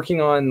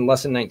working on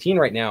lesson 19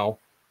 right now,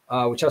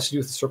 which has to do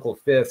with the circle of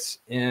fifths.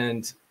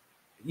 And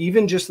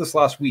even just this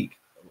last week,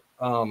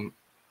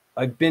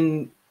 I've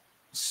been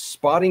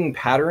spotting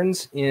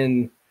patterns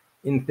in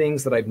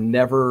things that I've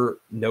never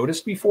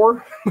noticed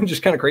before, which is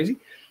kind of crazy.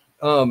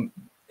 But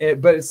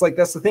it's like,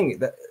 that's the thing,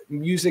 that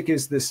music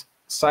is this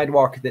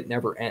sidewalk that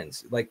never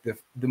ends. Like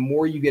the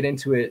more you get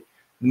into it,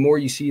 the more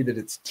you see that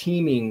it's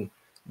teeming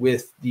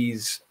with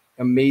these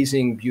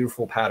amazing,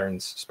 beautiful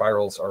patterns.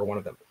 Spirals are one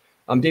of them.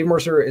 Dave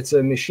Mercer, it's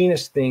a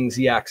machinist thing,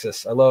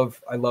 Z-axis. I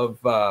love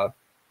that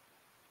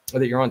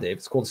you're on, Dave.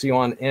 It's cool to see you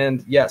on.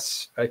 And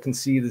yes, I can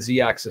see the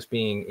Z-axis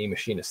being a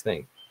machinist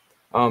thing.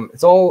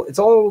 It's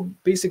all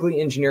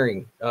basically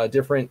engineering,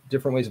 different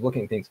ways of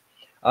looking at things.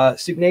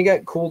 Steve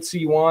Nega, cool to see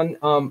you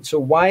on. So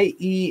Y,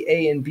 E,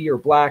 A, and B are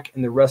black,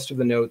 and the rest of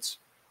the notes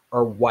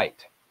are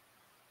white.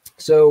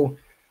 So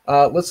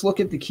let's look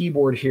at the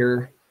keyboard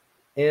here.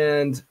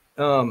 And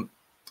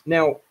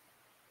now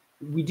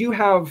we do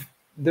have,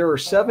 there are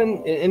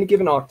 7 in a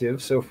given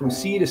octave. So from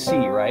C to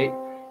C, right?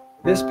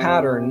 This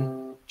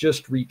pattern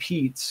just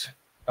repeats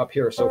up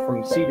here. So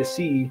from C to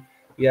C,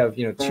 we have,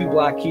 2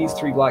 black keys,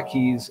 3 black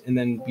keys, and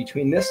then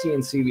between this C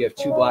and C, we have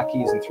 2 black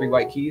keys and 3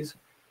 white keys.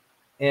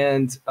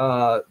 And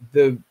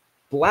the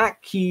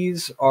black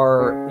keys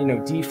are,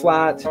 D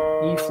flat,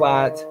 E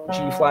flat,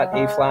 G flat,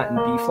 A flat, and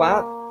B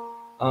flat.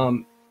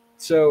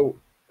 So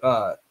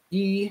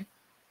E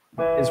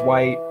is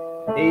white,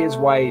 A is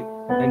white,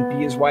 and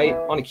B is white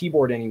on a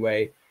keyboard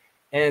anyway.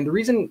 And the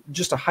reason,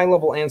 just a high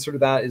level answer to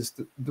that, is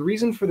the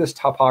reason for this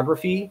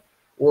topography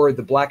or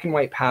the black and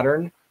white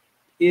pattern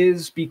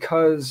is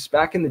because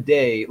back in the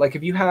day, like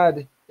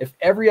if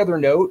every other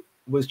note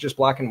was just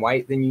black and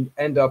white, then you'd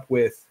end up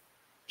with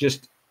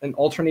just an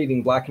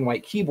alternating black and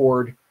white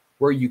keyboard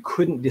where you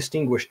couldn't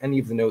distinguish any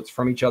of the notes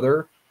from each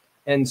other.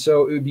 And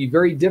so it would be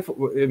very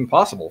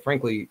impossible,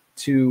 frankly,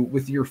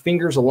 with your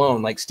fingers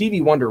alone. Like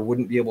Stevie Wonder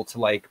wouldn't be able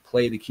to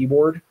play the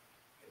keyboard.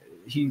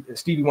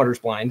 Stevie Wonder's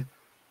blind.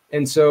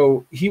 And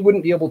so he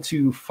wouldn't be able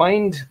to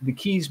find the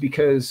keys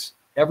because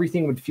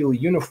everything would feel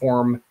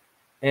uniform.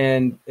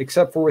 And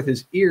except for with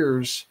his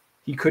ears,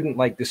 he couldn't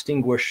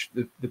distinguish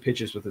the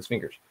pitches with his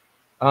fingers.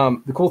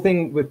 The cool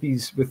thing with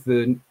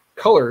the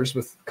colors,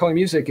 with color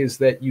music, is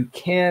that you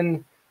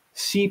can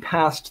see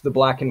past the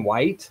black and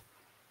white,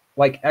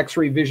 like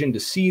X-ray vision, to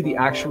see the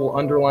actual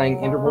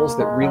underlying intervals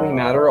that really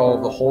matter, all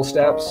of the whole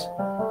steps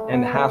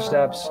and the half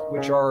steps,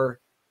 which are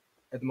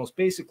at the most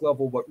basic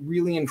level what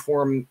really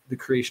inform the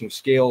creation of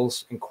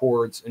scales and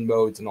chords and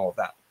modes and all of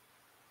that.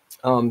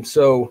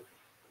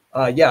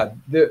 Yeah,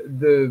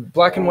 the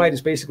black and white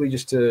is basically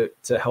just to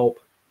help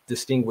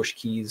distinguish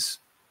keys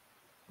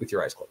with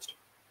your eyes closed.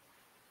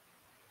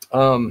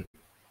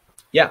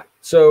 Yeah,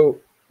 so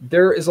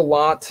there is a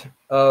lot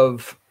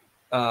of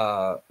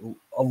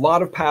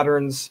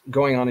patterns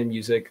going on in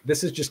music.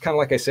 This is just kind of,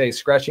 like I say,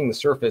 scratching the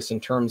surface in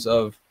terms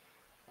of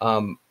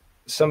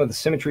some of the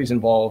symmetries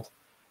involved.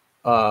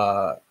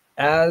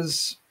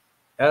 As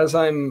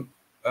I'm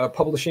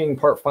publishing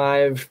part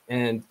 5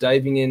 and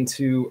diving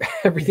into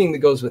everything that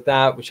goes with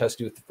that, which has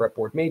to do with the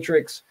fretboard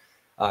matrix,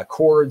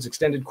 chords,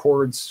 extended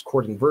chords,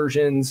 chord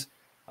inversions,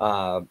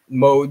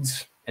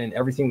 modes, and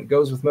everything that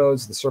goes with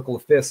modes, the circle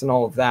of fifths and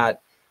all of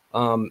that.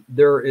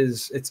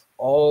 It's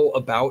all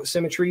about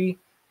symmetry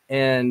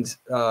and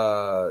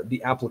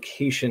the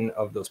application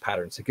of those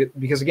patterns.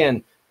 Because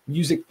again,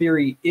 music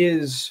theory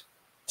is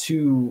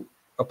to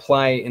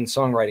apply in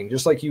songwriting.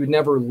 Just like you would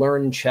never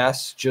learn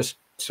chess just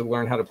to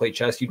learn how to play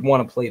chess, you'd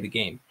want to play the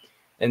game.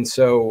 And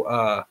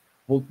so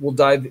we'll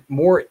dive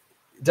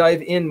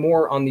in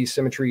more on these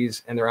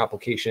symmetries and their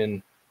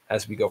application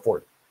as we go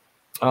forward.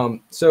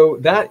 So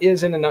that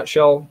is, in a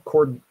nutshell,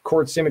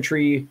 chord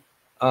symmetry.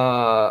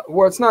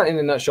 Well, it's not in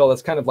a nutshell.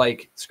 That's kind of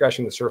like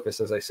scratching the surface,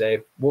 as I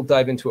say. We'll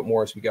dive into it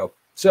more as we go.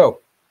 So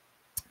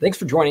thanks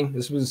for joining.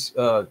 This was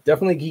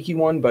definitely a geeky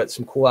one, but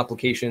some cool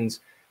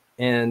applications,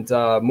 and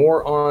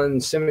more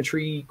on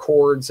symmetry,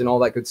 chords, and all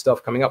that good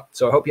stuff coming up.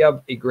 So I hope you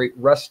have a great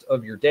rest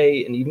of your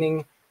day and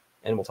evening,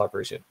 and we'll talk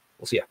very soon.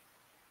 We'll see you.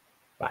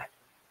 Bye.